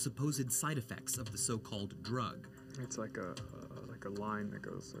feel the supposed side effects of the so-called drug. It's like a line that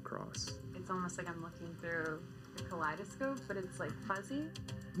goes across. It's almost like I'm looking through a kaleidoscope, but it's like fuzzy.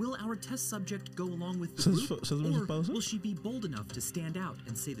 Will our test subject go along with the group, or will she be bold enough to stand out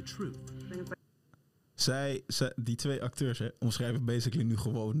and say the truth? Die twee acteurs omschrijven basically nu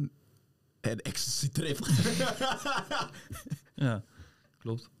gewoon een ecstasy trip. Ja,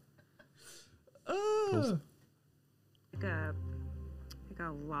 klopt. Klopt. Like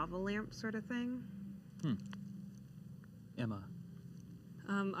a lava lamp sort of thing. Emma.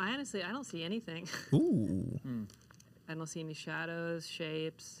 I don't see anything. Ooh. I don't see any shadows,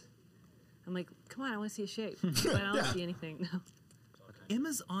 shapes. I'm like, come on, I want to see a shape. But I don't see anything. No.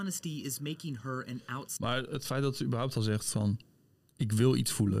 Emma's honesty is making her an outsider. Maar het feit dat ze überhaupt al zegt van... ik wil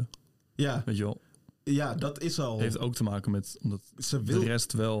iets voelen. Ja. Weet je wel. Ja, dat is al... Heeft ook te maken met... omdat ze wil, de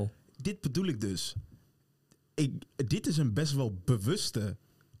rest wel... Dit bedoel ik dus. Dit is een best wel bewuste...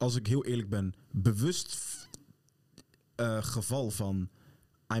 als ik heel eerlijk ben... bewust geval van...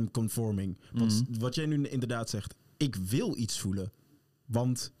 I'm conforming. Want wat jij nu inderdaad zegt... ik wil iets voelen.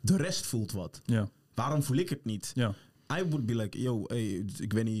 Want de rest voelt wat. Ja. Waarom voel ik het niet? Ja. I would be like, yo, hey,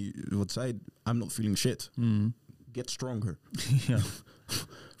 ik weet niet wat zij... I'm not feeling shit. Get stronger. Ja.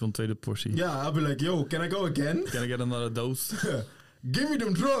 Van een tweede portie. Ja, I'll be like, yo, can I go again? Can I get another dose? Give me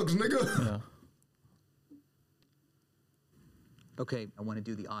them drugs, nigga. Ja. Okay, I want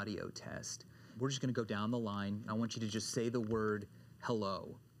to do the audio test. we're just going to go down the line. I want you to just say the word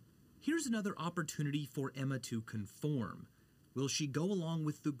hello. Here's another opportunity for Emma to conform. Will she go along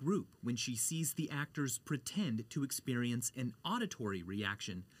with the group when she sees the actors pretend to experience an auditory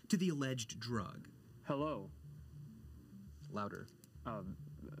reaction to the alleged drug? Hello. Louder.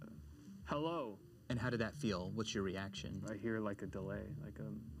 Hello. And how did that feel? What's your reaction? I hear like a delay, like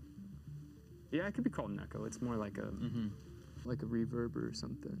a. Yeah, it could be called an echo. It's more like a, like a reverb or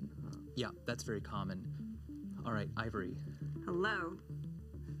something. Yeah, that's very common. All right, Ivory. Hello.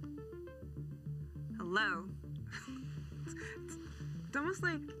 Hello. It's almost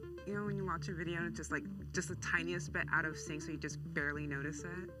like, you know, when you watch a video and it's just the tiniest bit out of sync, so you just barely notice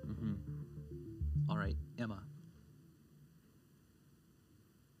it. All right, Emma.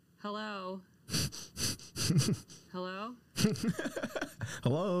 Hello. Hello?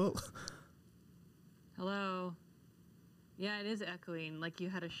 Hello. Hello. Yeah, it is echoing. Like you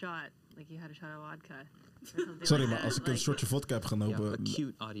had a shot. Like you had a shot of vodka. Or something Sorry, like maar als that. ik een shotje vodka heb genomen... Yeah,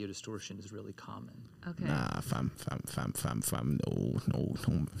 acute audio distortion is really common. Okay. Nah, fam.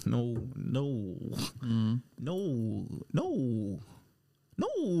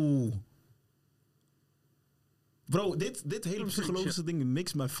 No. Bro, dit hele psychologische ding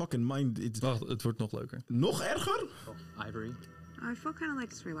makes my fucking mind... Wacht, het wordt nog leuker. Nog erger? Ivory. I feel kind of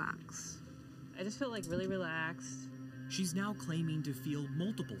like it's relaxed. I just feel like really relaxed. She's now claiming to feel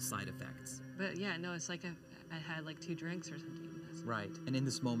multiple side effects. But yeah, no, it's like I had like 2 drinks or something. Right. And in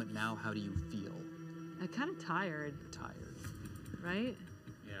this moment now, how do you feel? I'm kind of tired. Tired. Right?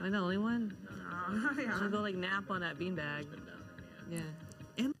 Yeah. Am I the only one? Oh, yeah. I'm gonna go like nap on that beanbag. Yeah.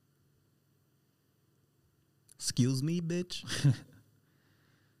 Excuse me, bitch.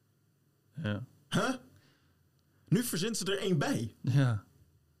 Ja. Huh? Nu verzint ze er één bij. Ja.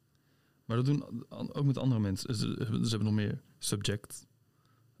 Maar dat doen ook met andere mensen. Ze hebben nog meer subject.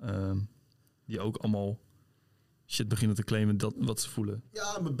 Die ook allemaal shit beginnen te claimen dat wat ze voelen.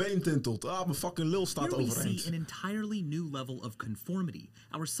 Ja, mijn been tintelt. Mijn fucking lul staat Here we overeind. see an entirely new level of conformity.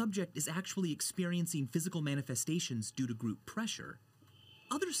 Our subject is actually experiencing physical manifestations due to group pressure.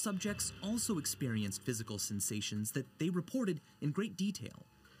 Other subjects also experienced physical sensations that they reported in great detail.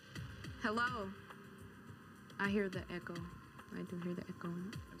 Hello. I hear the echo. I do hear the echo.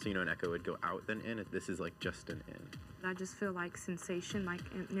 So you know an echo would go out then in? This is like just an in. I just feel like sensation like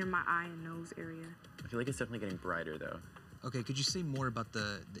near my eye and nose area. I feel like it's definitely getting brighter though. Okay, could you say more about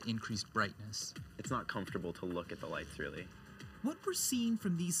the increased brightness? It's not comfortable to look at the lights really. What we're seeing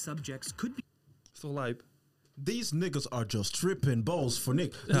from these subjects could be... Is toch lijp? These niggas are just tripping balls for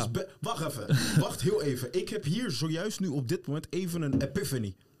niks. Ja. Dus wacht even. Wacht heel even. Ik heb hier zojuist nu op dit moment even een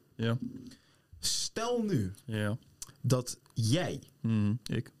epiphany. Ja. Stel nu Ja. dat jij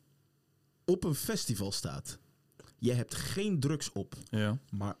Ik. op een festival staat. Je hebt geen drugs op. Ja.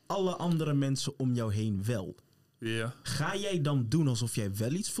 Maar alle andere mensen om jou heen wel. Ja. Ga jij dan doen alsof jij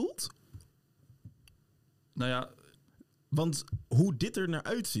wel iets voelt? Nou ja. Want hoe dit er naar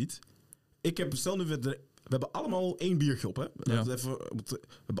uitziet... Stel nu, we hebben allemaal 1 biertje op, hè? Ja. We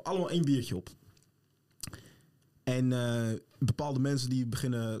hebben allemaal 1 biertje op. En bepaalde mensen die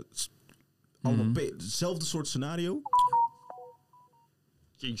beginnen... Allemaal hetzelfde soort scenario.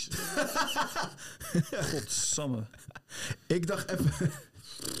 Jezus. Godsamme. Ik dacht even...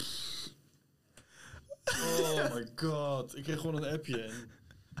 Oh my god. Ik kreeg gewoon een appje.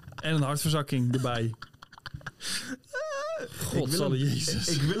 En een hartverzakking erbij. Godsamme Jezus.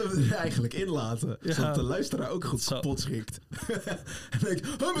 Ik wil hem er eigenlijk in laten. Ja. Zodat de luisteraar ook goed kapot schikt. En dan denk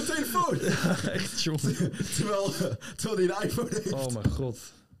ik, mijn telefoon! Ja, echt jongen. terwijl hij een iPhone heeft. Oh mijn god.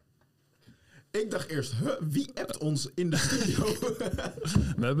 Ik dacht eerst, wie appt ons in de studio?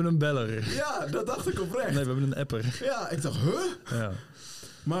 We hebben een beller. Ja, dat dacht ik oprecht. Nee, we hebben een apper. Ja, ik dacht, Ja.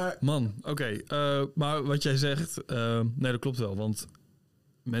 Maar... Man, oké. Maar wat jij zegt, nee, dat klopt wel. Want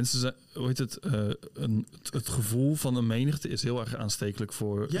mensen zijn, hoe heet het? Het gevoel van een menigte is heel erg aanstekelijk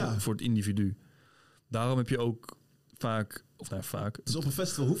voor het individu. Daarom heb je ook vaak... Dus op een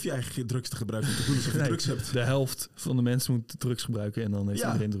festival hoef je eigenlijk geen drugs te gebruiken om te doen alsof je drugs hebt. De helft van de mensen moet drugs gebruiken en dan heeft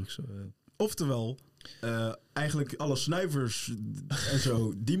iedereen drugs. Oftewel, eigenlijk alle snuivers en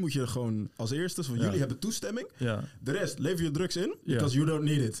zo, die moet je gewoon als eerste. Want jullie hebben toestemming. Ja. De rest, lever je drugs in, because you don't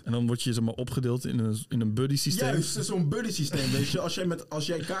need it. En dan word je zeg maar opgedeeld in een buddy systeem. Juist, zo'n buddy systeem. Weet je, als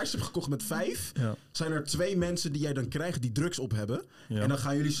jij kaars hebt gekocht met 5, zijn er 2 mensen die jij dan krijgt die drugs op hebben. Ja. En dan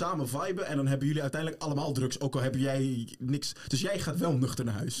gaan jullie samen viben en dan hebben jullie uiteindelijk allemaal drugs. Ook al heb jij niks. Dus jij gaat wel nuchter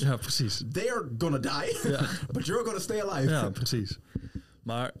naar huis. Ja, precies. They're gonna die, but you're gonna stay alive. Ja, precies.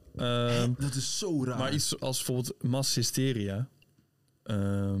 Maar dat is zo raar. Maar iets als bijvoorbeeld masshysteria.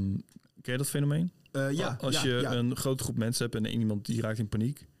 Ken je dat fenomeen? Als je een grote groep mensen hebt en één iemand die raakt in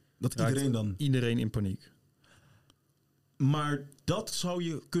paniek, Dat raakt iedereen dan... Iedereen in paniek. Maar dat zou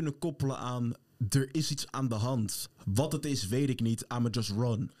je kunnen koppelen aan... Er is iets aan de hand. Wat het is, weet ik niet. I'ma just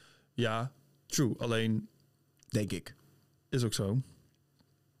run. Ja, true. Alleen... Denk ik. Is ook zo.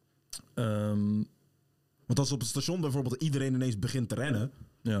 Want als op het station bijvoorbeeld iedereen ineens begint te rennen...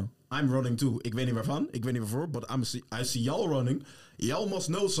 Ja. I'm running too. Ik weet niet waarvan. Ik weet niet waarvoor. But I see y'all running. Y'all must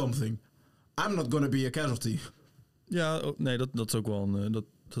know something. I'm not gonna be a casualty. Ja, nee, dat is ook wel dat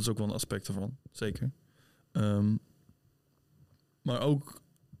is ook wel een aspect ervan. Zeker. Maar ook...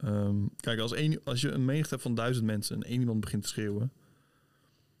 kijk, als je een menigte hebt van 1000 mensen... en één iemand begint te schreeuwen...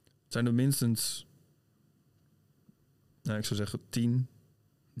 zijn er minstens... Nou, ik zou zeggen 10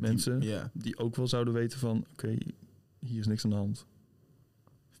 mensen... die ook wel zouden weten van... Oké, hier is niks aan de hand.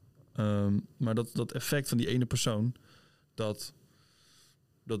 Maar dat effect van die ene persoon... dat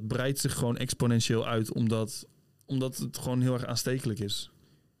breidt zich gewoon exponentieel uit... omdat het gewoon heel erg aanstekelijk is.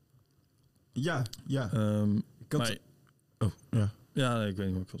 Ja. Ik had... Ja, nee, ik weet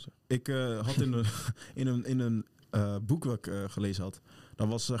niet wat ik wil zeggen. Ik had in een boek wat ik gelezen had... dat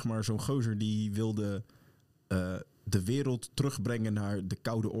was zeg maar zo'n gozer die wilde... de wereld terugbrengen naar de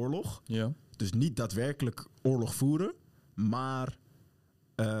Koude Oorlog. Ja. Dus niet daadwerkelijk oorlog voeren... maar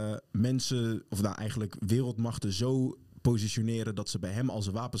mensen, of nou eigenlijk wereldmachten zo positioneren... dat ze bij hem al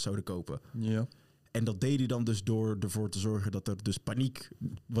zijn wapens zouden kopen. Ja. En dat deed hij dan dus door ervoor te zorgen dat er dus paniek...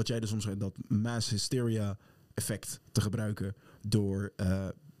 wat jij dus soms zegt, dat mass hysteria effect te gebruiken... door,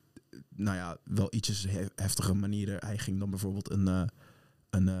 wel ietsjes heftige manieren. Hij ging dan bijvoorbeeld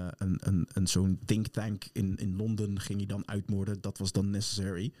een zo'n think tank in Londen ging hij dan uitmoorden. Dat was dan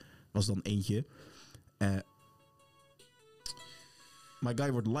necessary. Was dan eentje. My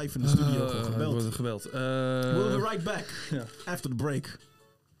guy wordt live in de studio gebeld. Wordt gebeld. We'll be right back. Ja. After the break.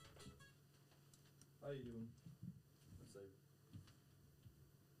 How you doing?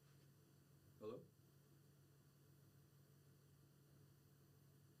 Hallo?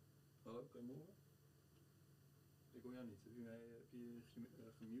 Hallo, kan je me horen? Ik hoor jou niet. Heb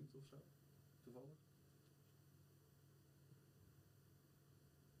je gemute of zo? Toevallig?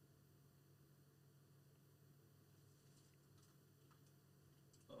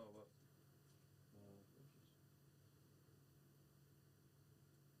 Oh, wat?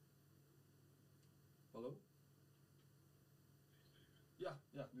 Hallo?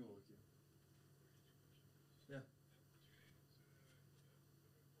 Ja, nu hoor ik je. Ja.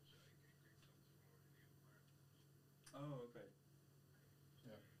 Oh, oké.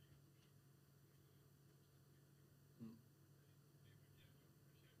 Ja.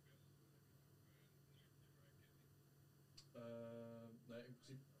 Nee,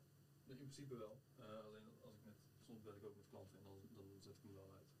 in principe wel. Alleen als ik soms bel ik ook met klanten en dan zet ik hem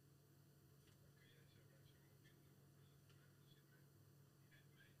wel uit.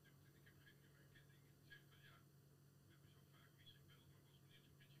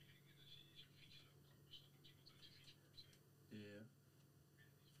 Ja.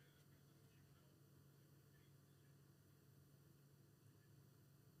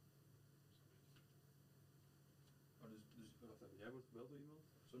 Oh, dus wacht even. Jij wordt gebeld door iemand?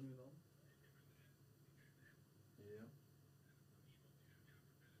 Zo nu en dan? Ja.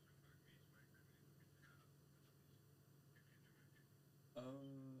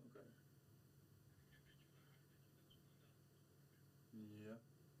 Oké. Ja.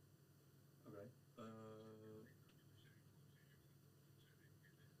 Oké.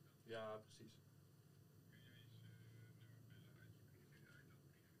 Ja, precies.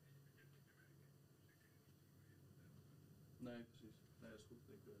 Nee, precies. Nee, dat is goed.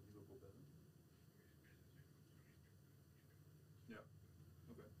 Die wil ik wel bellen. Ja.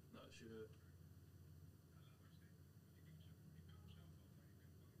 Oké. Nou, als je...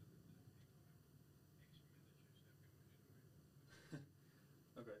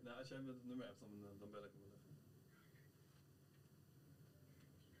 Oké, nou als jij met het nummer hebt, dan bel ik hem wel even.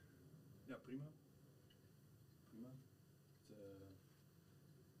 Ja, prima. Prima.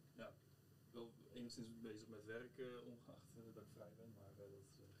 Ja, wel enigszins bezig met werk, ongeacht dat ik vrij ben, maar dat is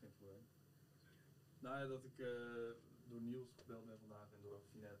geen probleem. Nou ja, dat ik door Niels gebeld ben vandaag en door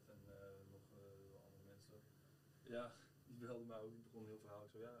Finet en nog andere mensen. Ja, die belden mij ook, die begon een heel verhaal.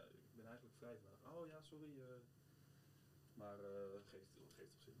 Ik zo, ja, ik ben eigenlijk vrij vandaag. Oh ja, sorry. Maar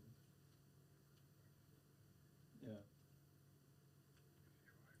geeft op zich niet. Ja.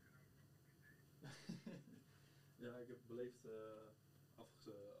 Ja, ik heb beleefd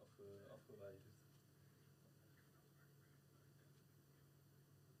afgeweigerd.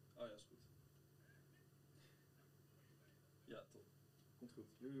 Oh ja, is goed. Ja, top. Komt goed.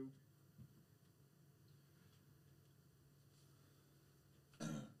 Joe.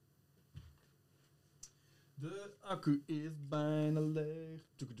 Accu is bijna leeg.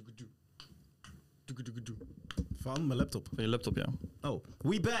 Van mijn laptop. Van je laptop, ja. Oh,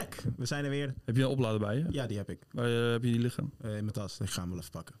 we back. We zijn er weer. Heb je een oplader bij je? Ja, die heb ik. Waar heb je die liggen? In mijn tas. Ik ga hem wel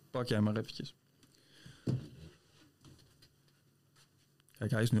even pakken. Pak jij maar eventjes.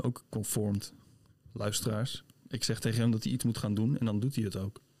 Kijk, hij is nu ook conformed. Luisteraars. Ik zeg tegen hem dat hij iets moet gaan doen en dan doet hij het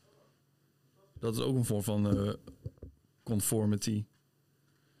ook. Dat is ook een vorm van conformity.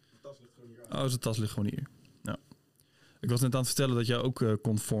 Zijn tas ligt gewoon hier. Ja. Ik was net aan het vertellen dat jij ook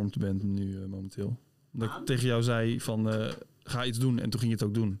conformed bent nu momenteel. Dat ik tegen jou zei van ga iets doen en toen ging je het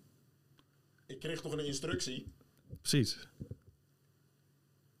ook doen. Ik kreeg toch een instructie? Precies.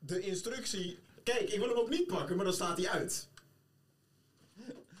 De instructie... Kijk, ik wil hem ook niet pakken, maar dan staat hij uit.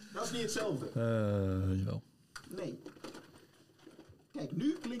 Dat is niet hetzelfde. Jawel. Nee. Kijk,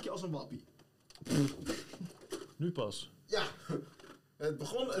 nu klink je als een wappie. Nu pas. Ja.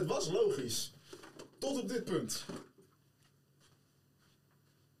 Het was logisch. Tot op dit punt.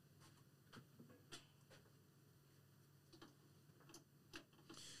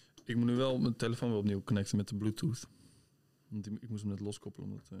 Ik moet nu wel mijn telefoon weer opnieuw connecten met de Bluetooth. Want ik moest hem net loskoppelen.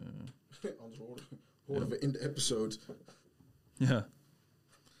 Omdat, Anders horen we in de episode. Ja.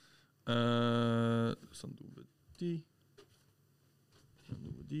 Dus dan doen we die. Dan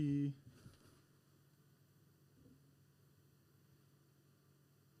doen we die.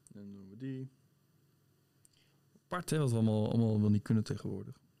 Dan doen we die. Apart, hè, wat we allemaal wel niet kunnen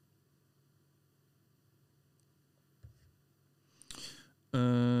tegenwoordig.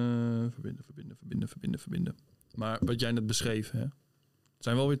 Verbinden. Maar wat jij net beschreef, hè?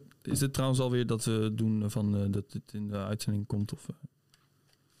 Zijn we alweer, is dit trouwens alweer dat we doen van dat dit in de uitzending komt? Of?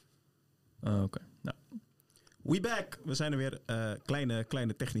 Oké. Nou. We back. We zijn er weer.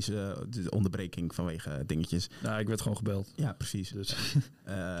 Kleine technische onderbreking vanwege dingetjes. Nou, ik werd gewoon gebeld. Ja, precies. Dus.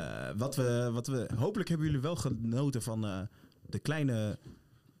 Wat we hopelijk hebben jullie wel genoten van de kleine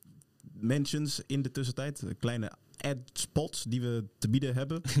mentions in de tussentijd. De kleine ad-spots die we te bieden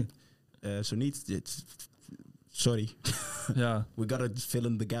hebben. Zo niet. Sorry. Ja. We gotta fill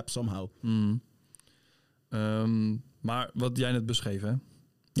in the gap somehow. Maar wat jij net beschreef, hè?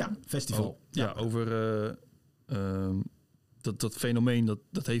 Ja, festival. Oh, ja, over dat fenomeen,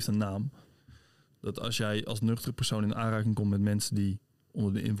 dat heeft een naam. Dat als jij als nuchtere persoon in aanraking komt met mensen die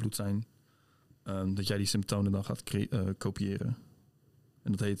onder de invloed zijn, dat jij die symptomen dan gaat kopiëren.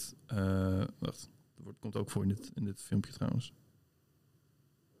 En dat heet, wacht, dat komt ook voor in dit filmpje trouwens.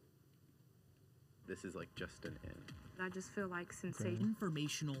 This is like just an in. I just feel like sensation.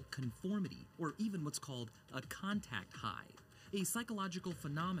 Informational conformity, or even what's called a contact high. A psychological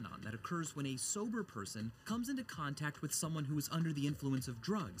phenomenon that occurs when a sober person comes into contact with someone who is under the influence of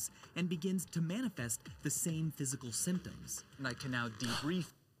drugs and begins to manifest the same physical symptoms. And I can now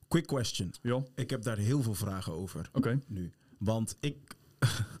debrief. Quick question. Ja. Ik heb daar heel veel vragen over. Oké. Nu. Want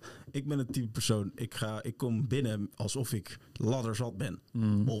ik ben een type persoon. Ik kom binnen alsof ik ladderzat ben.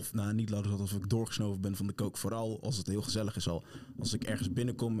 Of niet ladderzat, alsof ik doorgesnoven ben van de kook. Vooral als het heel gezellig is al. Als ik ergens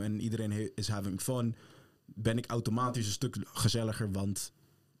binnenkom en iedereen is having fun, ben ik automatisch een stuk gezelliger, want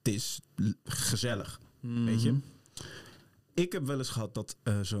het is gezellig. Weet je? Ik heb wel eens gehad dat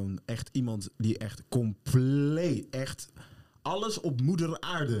zo'n echt iemand die echt compleet, echt alles op moeder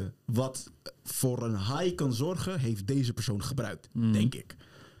aarde wat voor een high kan zorgen, heeft deze persoon gebruikt, denk ik.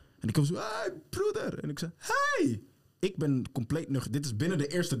 En ik kom zo, hey broeder. En ik zeg, hey! Ik ben compleet nuchter. Dit is binnen de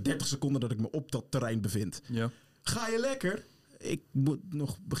eerste 30 seconden dat ik me op dat terrein bevind. Ja. Ga je lekker? Ik moet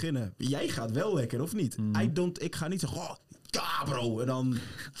nog beginnen. Jij gaat wel lekker, of niet? Ik ga niet zeggen, oh, ja bro. En dan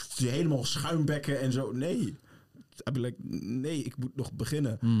helemaal schuimbekken en zo. Nee. Nee, ik moet nog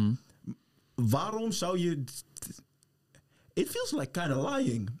beginnen. Waarom zou je... It feels like kind of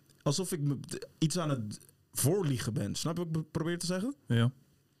lying. Alsof ik me iets aan het voorliegen ben. Snap je wat ik probeer te zeggen?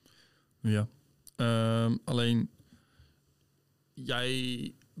 Ja. Alleen,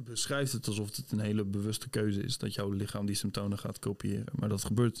 jij beschrijft het alsof het een hele bewuste keuze is dat jouw lichaam die symptomen gaat kopiëren. Maar dat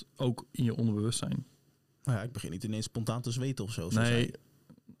gebeurt ook in je onderbewustzijn. Nou ja, ik begin niet ineens spontaan te zweten of zo.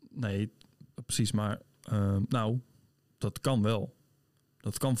 Nee, precies. Maar dat kan wel.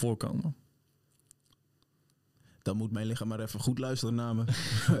 Dat kan voorkomen. Dan moet mijn lichaam maar even goed luisteren naar me.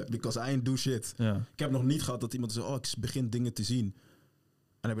 Because I ain't do shit. Ja. Ik heb nog niet gehad dat iemand zegt, ik begin dingen te zien.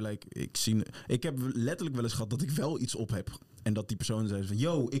 En dan ben ik heb letterlijk wel eens gehad dat ik wel iets op heb. En dat die persoon zei van,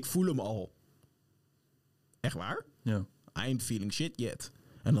 yo, ik voel hem al. Echt waar? Ja. I ain't feeling shit yet.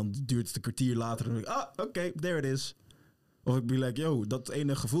 En dan duurt het een kwartier later en dan denk ik, oké, there it is. Of ik ben like, yo, dat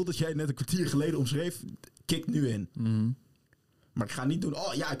ene gevoel dat jij net een kwartier geleden omschreef, kikt nu in. Maar ik ga niet doen,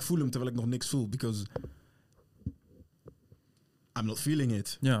 ik voel hem terwijl ik nog niks voel. Because I'm not feeling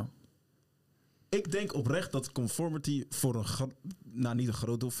it. Ja. Ik denk oprecht dat Conformity voor niet een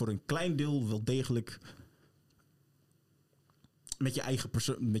groot deel, voor een klein deel wel degelijk met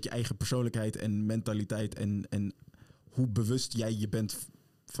je eigen persoonlijkheid en mentaliteit en hoe bewust jij je bent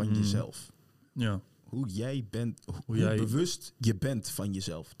van jezelf. Ja. Hoe jij bewust je bent van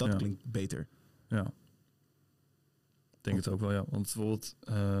jezelf. Dat klinkt beter. Ja. Ik denk het ook wel, ja. Want bijvoorbeeld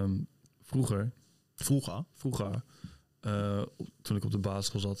vroeger, toen ik op de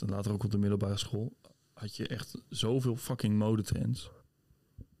basisschool zat en later ook op de middelbare school, had je echt zoveel fucking modetrends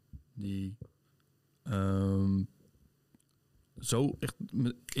die zo echt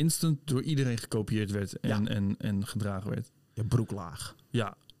instant door iedereen gekopieerd werd en gedragen werd. Ja, broeklaag.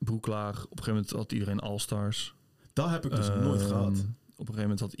 Ja, broeklaag. Op een gegeven moment had iedereen All-Stars. Dat heb ik dus nooit gehad. Op een gegeven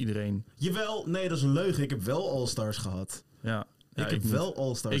moment had iedereen... Jawel, nee, dat is een leugen. Ik heb wel All-Stars gehad. Ja. Ik heb wel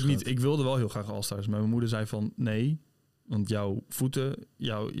All-Stars gehad. Niet. Ik wilde wel heel graag All-Stars. Maar mijn moeder zei van nee. Want jouw voeten...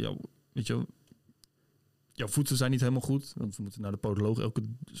 weet je, jouw voeten zijn niet helemaal goed. Want we moeten naar de podoloog elke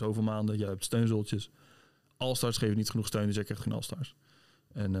zoveel maanden. Jij hebt steunzooltjes. All-Stars geven niet genoeg steun. Dus jij krijgt geen All-Stars.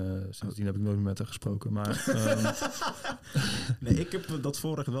 En sindsdien heb ik nooit meer met haar gesproken. Maar, nee, ik heb dat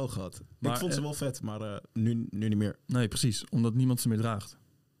vorig wel gehad. Ik vond ze wel vet, maar nu niet meer. Nee, precies. Omdat niemand ze meer draagt.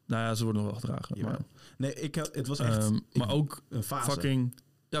 Nou ja, ze worden nog wel gedragen. Ja. Maar, nee, het was echt... maar ook een fase. Fucking...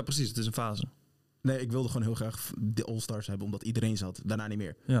 Ja, precies. Het is een fase. Nee, ik wilde gewoon heel graag de All-Stars hebben, omdat iedereen zat. Daarna niet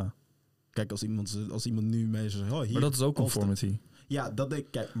meer. Ja. Kijk, als iemand nu mee zegt... Oh, hier, maar dat is ook Conformity. Ja, dat denk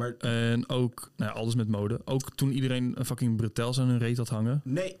ik. Kijk, maar... En ook, alles met mode. Ook toen iedereen een fucking bretels aan hun reet had hangen.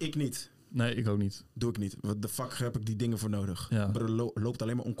 Nee, ik niet. Nee, ik ook niet. Doe ik niet. Wat de fuck heb ik die dingen voor nodig? Ja. Loopt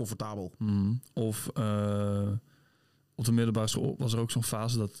alleen maar oncomfortabel. Of op de middelbare school was er ook zo'n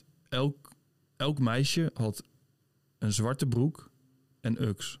fase dat elk meisje had een zwarte broek en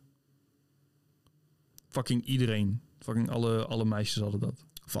Uggs. Fucking iedereen. Fucking alle meisjes hadden dat.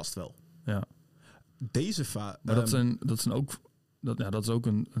 Vast wel. Ja. Deze maar dat is ook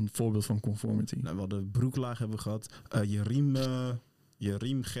een voorbeeld van conformity. Nou, we hadden broeklaag hebben we gehad. Je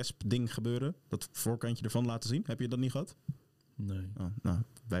riemgesp ding gebeuren. Dat voorkantje ervan laten zien. Heb je dat niet gehad? Nee. Oh, nou,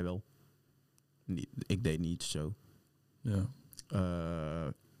 wij wel. Ik deed niet zo. Ja.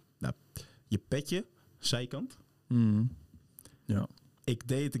 Nou, je petje, zijkant. Ja. Ik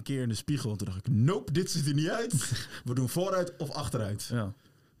deed het een keer in de spiegel en toen dacht ik, nope, dit ziet er niet uit. We doen vooruit of achteruit. Ja.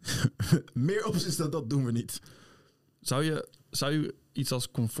 Meer opties dan dat doen we niet. Zou je iets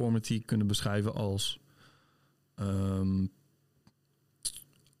als conformity kunnen beschrijven als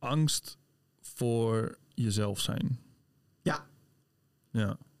angst voor jezelf zijn? Ja.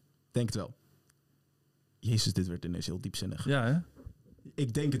 Ja. Denk het wel. Jezus, dit werd ineens heel diepzinnig. Ja, hè?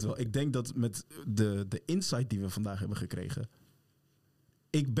 Ik denk het wel. Ik denk dat met de insight die we vandaag hebben gekregen...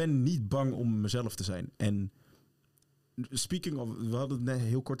 Ik ben niet bang om mezelf te zijn. En speaking of... We hadden het net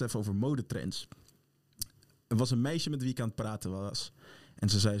heel kort even over modetrends. Er was een meisje met wie ik aan het praten was. En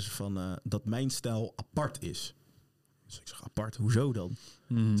ze zei van dat mijn stijl apart is. Dus ik zeg, apart? Hoezo dan?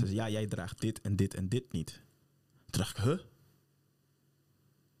 Ze zei, ja, jij draagt dit en dit en dit niet. Toen dacht ik, huh?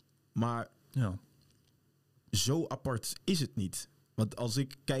 Maar ja. Zo apart is het niet. Want als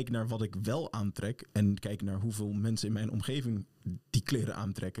ik kijk naar wat ik wel aantrek... en kijk naar hoeveel mensen in mijn omgeving die kleren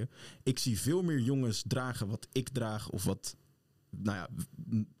aantrekken... ik zie veel meer jongens dragen wat ik draag of wat... Nou ja,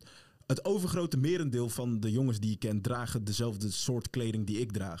 het overgrote merendeel van de jongens die ik ken... dragen dezelfde soort kleding die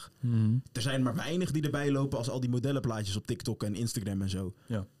ik draag. Er zijn maar weinig die erbij lopen... als al die modellenplaatjes op TikTok en Instagram en zo.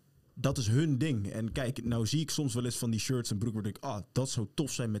 Ja. Dat is hun ding. En kijk, nou zie ik soms wel eens van die shirts en broeken... waar ik denk, dat zou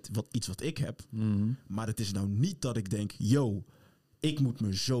tof zijn met iets wat ik heb. Maar het is nou niet dat ik denk... yo, ik moet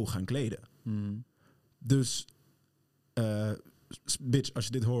me zo gaan kleden. Dus, bitch, als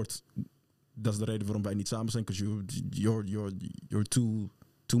je dit hoort... dat is de reden waarom wij niet samen zijn... because you're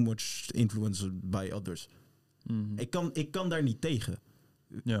too much influenced by others. Ik kan daar niet tegen.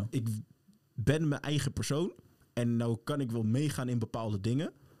 Ja. Ik ben mijn eigen persoon... en nou kan ik wel meegaan in bepaalde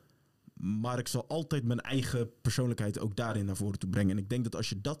dingen... maar ik zal altijd mijn eigen persoonlijkheid ook daarin naar voren toe brengen. En ik denk dat als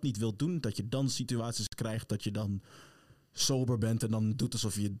je dat niet wilt doen... dat je dan situaties krijgt dat je dan sober bent... en dan doet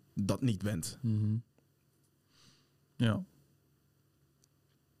alsof je dat niet bent. Ja.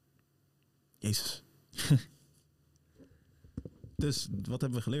 Jezus. Dus, wat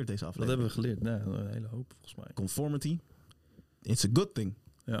hebben we geleerd deze aflevering? Wat hebben we geleerd? Nee, een hele hoop volgens mij. Conformity. It's a good thing.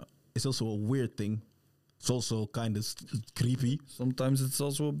 Ja. It's also a weird thing. It's also kind of creepy. Sometimes it's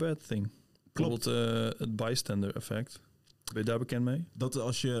also a bad thing. Klopt. Bijvoorbeeld het bystander effect. Ben je daar bekend mee? Dat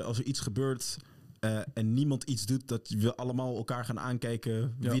als er iets gebeurt en niemand iets doet... dat we allemaal elkaar gaan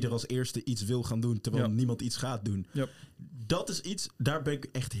aankijken... wie er als eerste iets wil gaan doen... terwijl niemand iets gaat doen. Ja. Dat is iets, daar ben ik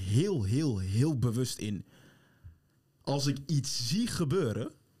echt heel, heel, heel bewust in. Als ik iets zie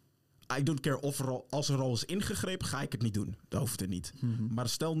gebeuren... I don't care als er al is ingegrepen, ga ik het niet doen. Dat hoeft er niet. Maar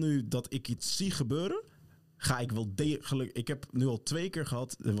stel nu dat ik iets zie gebeuren, ga ik wel degelijk... Ik heb nu al 2 keer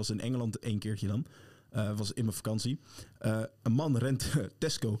gehad. Dat was in Engeland 1 keertje dan. Was in mijn vakantie. Een man rent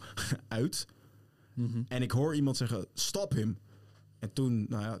Tesco uit. En ik hoor iemand zeggen, stop hem. En toen,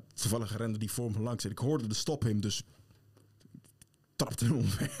 toevallig rende die voor me langs. En ik hoorde de stop hem, dus trapte hem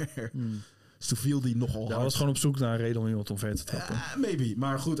omver. Dus toen viel die nogal hard. Hij was gewoon op zoek naar een reden om iemand omver te trappen. Maybe.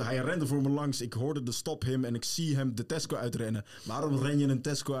 Maar goed, hij rende voor me langs. Ik hoorde de stop hem en ik zie hem de Tesco uitrennen. Waarom ren je een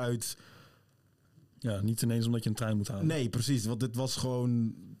Tesco uit? Ja, niet ineens omdat je een trein moet halen. Nee, precies. Want dit was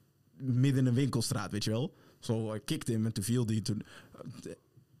gewoon midden in een winkelstraat, weet je wel. Zo, hij kickte hem en toen viel hij.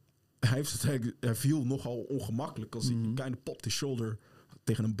 Hij viel nogal ongemakkelijk. Als hij kind of popped his shoulder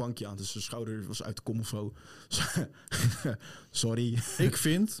tegen een bankje aan. Dus zijn schouder was uit de kom of zo. Sorry. Ik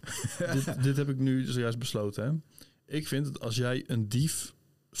vind, dit heb ik nu zojuist besloten. Hè? Ik vind dat als jij een dief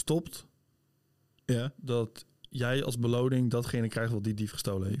stopt, dat jij als beloning datgene krijgt wat die dief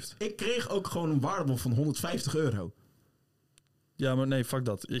gestolen heeft. Ik kreeg ook gewoon een waardebon van €150. Ja, maar nee, fuck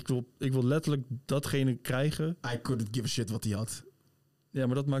dat. Ik wil letterlijk datgene krijgen. I couldn't give a shit wat hij had. Ja,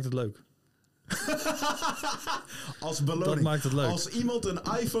 maar dat maakt het leuk. Als beloning. Dat maakt het leuk. Als iemand een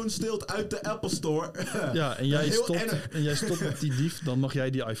iPhone steelt uit de Apple Store. Ja, en jij stopt met die dief, dan mag jij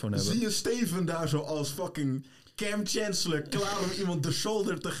die iPhone hebben. Zie je Steven daar zo als fucking Cam Chancellor klaar om iemand de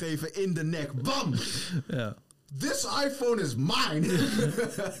shoulder te geven in de nek. Bam! Ja. This iPhone is mine!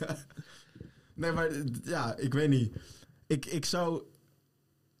 Nee, maar ja, ik weet niet. Ik zou...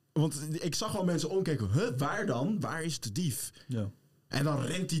 Want ik zag al mensen omkijken. Waar dan? Waar is de dief? Ja. En dan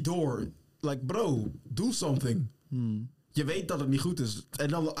rent hij door. Like, bro, do something. Je weet dat het niet goed is. En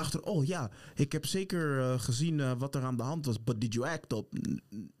dan erachter, oh ja, ik heb zeker gezien wat er aan de hand was. But did you act up?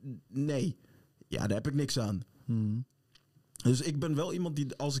 Nee. Ja, daar heb ik niks aan. Dus ik ben wel iemand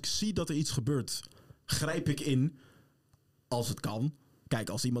die, als ik zie dat er iets gebeurt, grijp ik in. Als het kan. Kijk,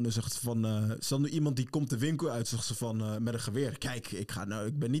 als iemand nu zegt van... stel nu iemand die komt de winkel uit, zegt ze van met een geweer. Kijk,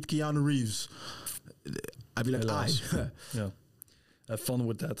 ik ben niet Keanu Reeves. I'd be like, ja. Have fun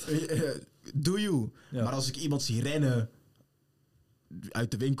with that. Do you? Ja. Maar als ik iemand zie rennen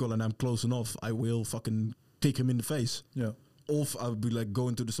uit de winkel en I'm close enough, I will fucking kick him in the face. Ja. Of I'll be like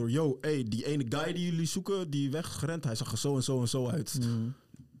going to the store. Yo, hey, die ene guy die jullie zoeken, die weggerend, hij zag er zo en zo en zo uit.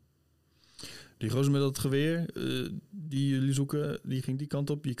 Die gozer met dat geweer, die jullie zoeken, die ging die kant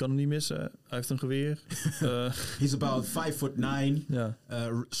op. Je kan hem niet missen. Hij heeft een geweer. He's about 5'9". Ja.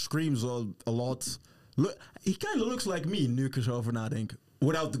 Screams a lot. He kind of looks like me, nu ik er zo over nadenk.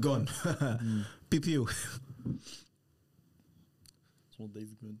 Without the gun. Pew pew.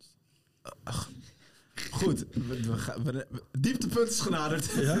 Deze kunst. Goed. Dieptepunt is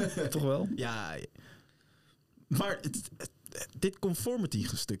genaderd. Ja, toch wel? Ja. Maar dit conformity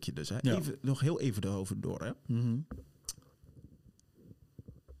stukje dus. Hè? Ja. Nog heel even erover door. Hè?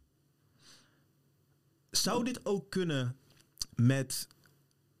 Zou dit ook kunnen met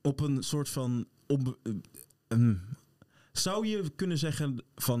op een soort van... zou je kunnen zeggen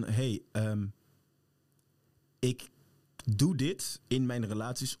van... Hey, ik doe dit in mijn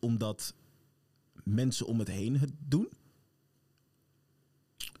relaties omdat mensen om het heen het doen?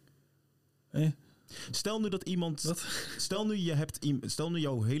 Stel nu dat iemand... Wat? Stel nu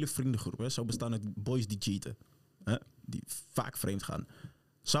jouw hele vriendengroep zou bestaan uit boys die cheaten. Hè? Die vaak vreemd gaan.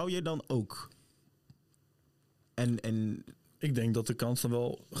 Zou je dan ook... En ik denk dat de kans dan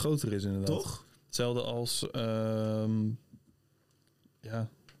wel groter is inderdaad. Toch? Hetzelfde als... ja.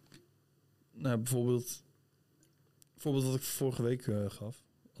 Nou, bijvoorbeeld wat ik vorige week gaf.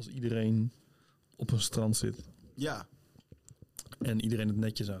 Als iedereen op een strand zit. Ja. En iedereen het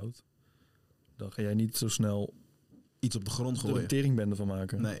netjes houdt. Dan ga jij niet zo snel iets op de grond gooien. Er een teringbende van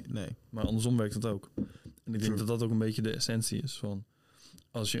maken. Nee. Maar andersom werkt het ook. En ik denk dat dat ook een beetje de essentie is van...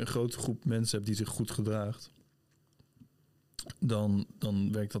 Als je een grote groep mensen hebt die zich goed gedraagt...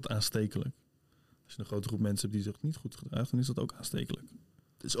 Dan werkt dat aanstekelijk. Als je een grote groep mensen hebt die zich niet goed gedraagt... dan is dat ook aanstekelijk.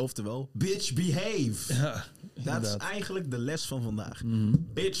 Dus oftewel, bitch behave. Ja, dat is eigenlijk de les van vandaag.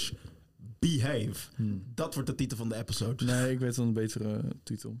 Bitch behave. Dat wordt de titel van de episode. Nee, ik weet wel een betere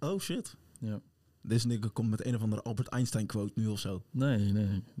titel. Oh shit. Ja. Deze nigger komt met een of andere Albert Einstein quote nu of zo. Nee,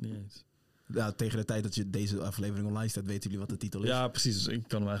 niet eens. Ja, tegen de tijd dat je deze aflevering online staat, weten jullie wat de titel is. Ja, precies. Dus ik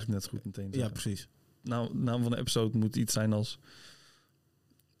kan hem eigenlijk net zo goed meteen zeggen. Ja, precies. Nou, naam van de episode moet iets zijn als...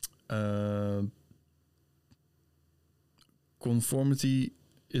 Conformity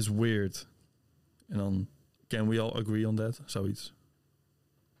is weird. En dan... Can we all agree on that? Zoiets.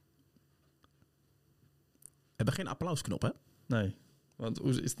 We hebben geen applausknop, hè? Nee. Want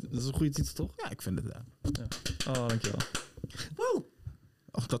dat is een goede titel, toch? Ja, ik vind het. Ja. Oh, dankjewel. Woe!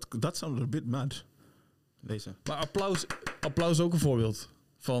 Oh, dat sounded a bit mad. Deze. Maar applaus ook een voorbeeld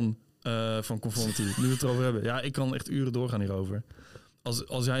van Conformity. Nu we het erover hebben. Ja, ik kan echt uren doorgaan hierover.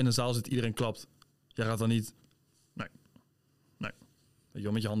 Als jij in een zaal zit, iedereen klapt. Jij gaat dan niet... Nee. Weet je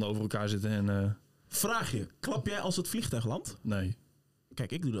wel, met je handen over elkaar zitten en... Vraag je, klap jij als het vliegtuig landt? Nee.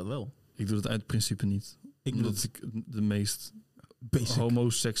 Kijk, ik doe dat wel. Ik doe dat uit principe niet. Omdat ik de meest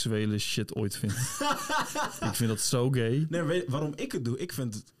homoseksuele shit ooit vind. Ik vind dat zo gay. Nee, weet je waarom ik het doe? Ik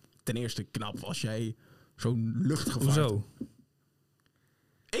vind het ten eerste knap als jij zo'n luchtgevaart... Hoezo?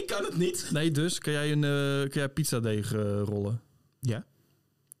 Ik kan het niet. Nee, dus kan jij pizzadeeg rollen? Ja.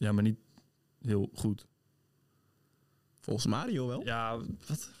 Ja, maar niet heel goed. Volgens Mario wel. Ja,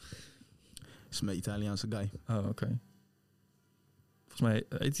 wat? Is mijn Italiaanse guy. Oh, oké. Volgens mij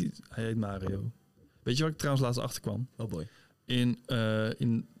heet hij heet Mario. Weet je waar ik trouwens laatst achterkwam? Oh boy.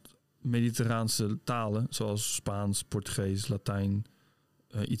 In mediterraanse talen, zoals Spaans, Portugees, Latijn,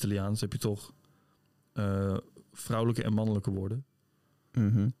 Italiaans, heb je toch vrouwelijke en mannelijke woorden.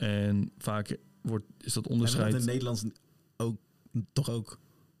 Mm-hmm. En vaak is dat onderscheid... En dat in het Nederlands ook, toch ook?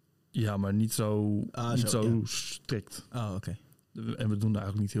 Ja, maar niet zo strikt. Oh, oké. En we doen daar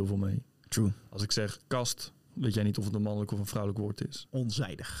eigenlijk niet heel veel mee. True. Als ik zeg kast, weet jij niet of het een mannelijk of een vrouwelijk woord is.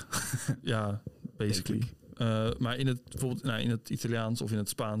 Onzijdig. Ja, basically. Maar bijvoorbeeld in het Italiaans of in het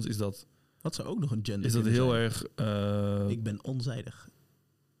Spaans is dat... Wat zou ook nog een gender is dat heel zijn? erg... Ik ben onzijdig.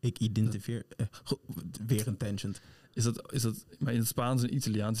 Ik identifieer... weer een tangent. Is dat, maar in het Spaans en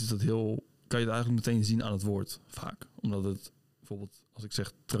Italiaans is dat heel... Kan je het eigenlijk meteen zien aan het woord, vaak. Omdat het bijvoorbeeld, als ik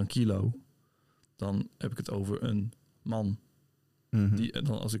zeg tranquilo, dan heb ik het over een man. Mm-hmm.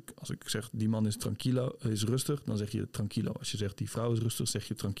 Dan als ik zeg die man is tranquilo, is rustig, dan zeg je tranquilo. Als je zegt die vrouw is rustig, zeg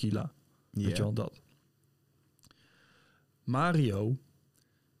je tranquila. Yeah. Weet je wel, dat. Mario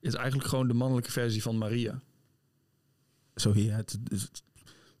is eigenlijk gewoon de mannelijke versie van Maria. So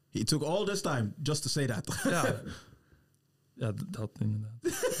he took all this time just to say that. Ja, ja dat inderdaad.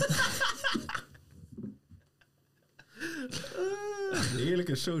 De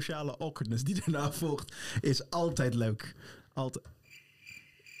heerlijke sociale awkwardness die daarna volgt is altijd leuk. Altijd.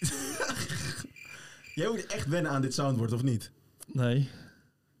 Jij moet echt wennen aan dit soundboard, of niet? Nee.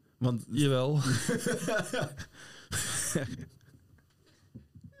 Want... Jawel.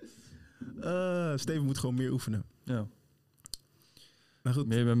 Steven moet gewoon meer oefenen. Ja. Maar goed.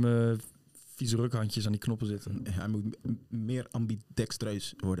 Meer met mijn vieze rukhandjes aan die knoppen zitten. Hij moet meer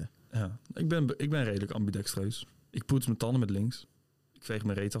ambidextreus worden. Ja. Ik ben redelijk ambidextreus. Ik poets mijn tanden met links. Ik veeg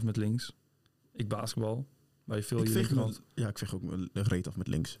mijn reet af met links. Ik basketbal. Bij veel je linkerhand. Ik veeg ook mijn reet af met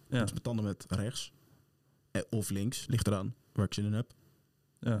links. Ik poets mijn tanden met rechts. Of links. Ligt eraan waar ik zin in heb.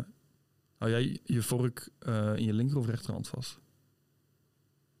 Ja. Hou jij je vork in je linker of rechterhand vast?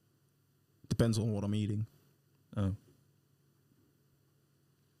 Depends on what I'm eating. Oh.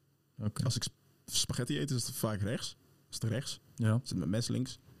 Okay. Als ik spaghetti eet, is het vaak rechts. Is het rechts? Ja. Zit mijn mes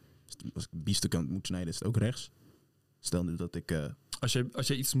links. Als ik biefstuk moet snijden, is het ook rechts. Stel nu dat ik... Als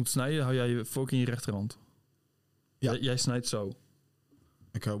je iets moet snijden, hou jij je vork in je rechterhand? Ja. Jij snijdt zo?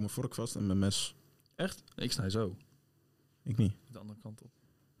 Ik hou mijn vork vast en mijn mes... Echt? Ik snij zo. Ik niet. De andere kant op.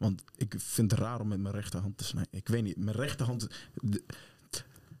 Want ik vind het raar om met mijn rechterhand te snijden. Ik weet niet, mijn rechterhand...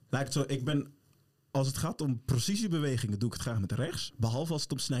 Laat ik het zo, ik ben... Als het gaat om precisiebewegingen, doe ik het graag met rechts. Behalve als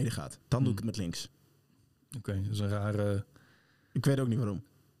het om snijden gaat. Dan doe ik het met links. Oké, dat is een rare... Ik weet ook niet waarom.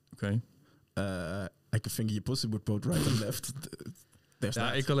 Oké. I can finger your pussy with both right and left.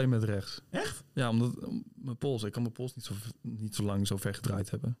 Ja, ik alleen met rechts. Echt? Ja, omdat mijn pols... Ik kan mijn pols niet zo lang zo ver gedraaid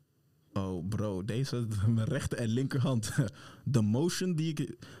hebben. Oh bro, mijn rechter en linkerhand. De motion die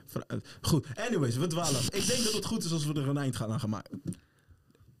ik... Goed, anyways, we dwalen af. Ik denk dat het goed is als we er een eind aan gaan maken.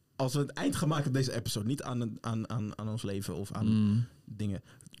 Als we het eind gaan maken op deze episode. Niet aan ons leven of aan dingen.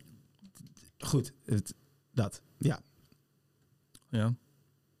 Goed, dat. Ja. Ja.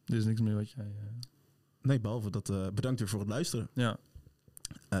 Er is niks meer wat jij... Nee, behalve dat bedankt weer voor het luisteren. Ja.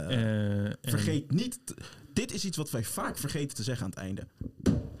 Vergeet niet... Dit is iets wat wij vaak vergeten te zeggen aan het einde.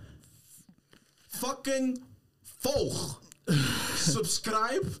 Fucking volg.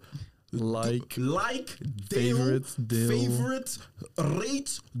 Subscribe. Like, deel, favorite,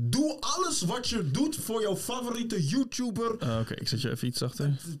 rate. Doe alles wat je doet voor jouw favoriete YouTuber. Oké, ik zet je even iets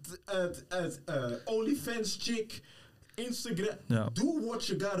achter. OnlyFans chick, Instagram. Ja. Do what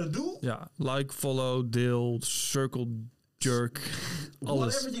you gotta do. Ja, like, follow, deel, circle, jerk.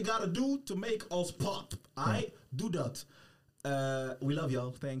 Alles. Whatever you gotta do to make us pop. Do that. We love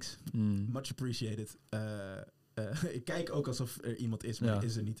y'all. Thanks. Much appreciated. Ik kijk ook alsof er iemand is, maar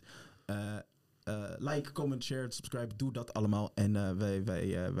is er niet. Like, comment, share, subscribe. Doe dat allemaal. En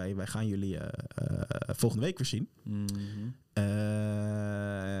wij gaan jullie volgende week weer zien.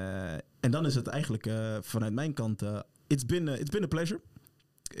 En dan is het eigenlijk vanuit mijn kant... it's been a pleasure.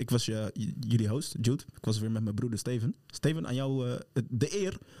 Ik was jullie host, Jude. Ik was weer met mijn broeder Steven. Steven, aan jou de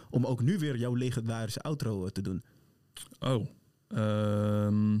eer om ook nu weer jouw legendarische outro te doen. Oh.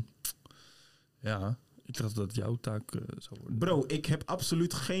 Ja, ik dacht dat het jouw taak zou worden. Bro, ik heb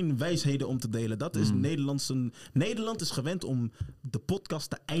absoluut geen wijsheden om te delen. Dat is Nederland is gewend om de podcast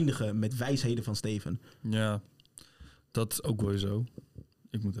te eindigen met wijsheden van Steven. Ja, dat is ook wel zo.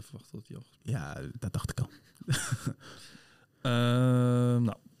 Ik moet even wachten tot hij al... Ja, dat dacht ik al.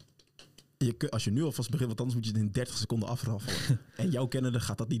 Nou. Als je nu alvast begint, want anders moet je het in 30 seconden afraffelen. En jouw kennende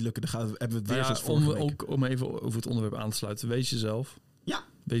gaat dat niet lukken. Dan hebben we het weer zoals vorige week. Om even over het onderwerp aan te sluiten. Wees jezelf. Ja.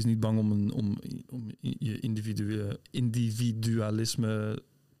 Wees niet bang om je individualisme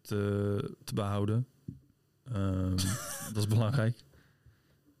te behouden. Dat is belangrijk.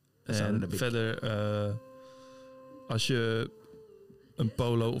 En verder, als je een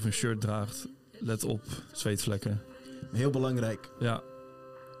polo of een shirt draagt, let op zweetvlekken. Heel belangrijk. Ja.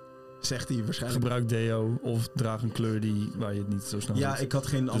 Zegt hij waarschijnlijk. Gebruik deo of draag een kleur waar je het niet zo snel Ja, ziet. ik had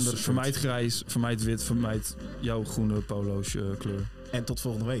geen andere. Dus vermijd grijs, vermijd wit, vermijd jouw groene polo's kleur. En tot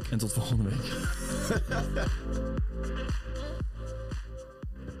volgende week.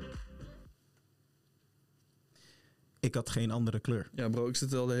 Ik had geen andere kleur. Ja bro, ik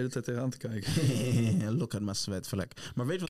zit er al de hele tijd tegenaan te kijken. Look at my sweatvlek. Maar weet je wat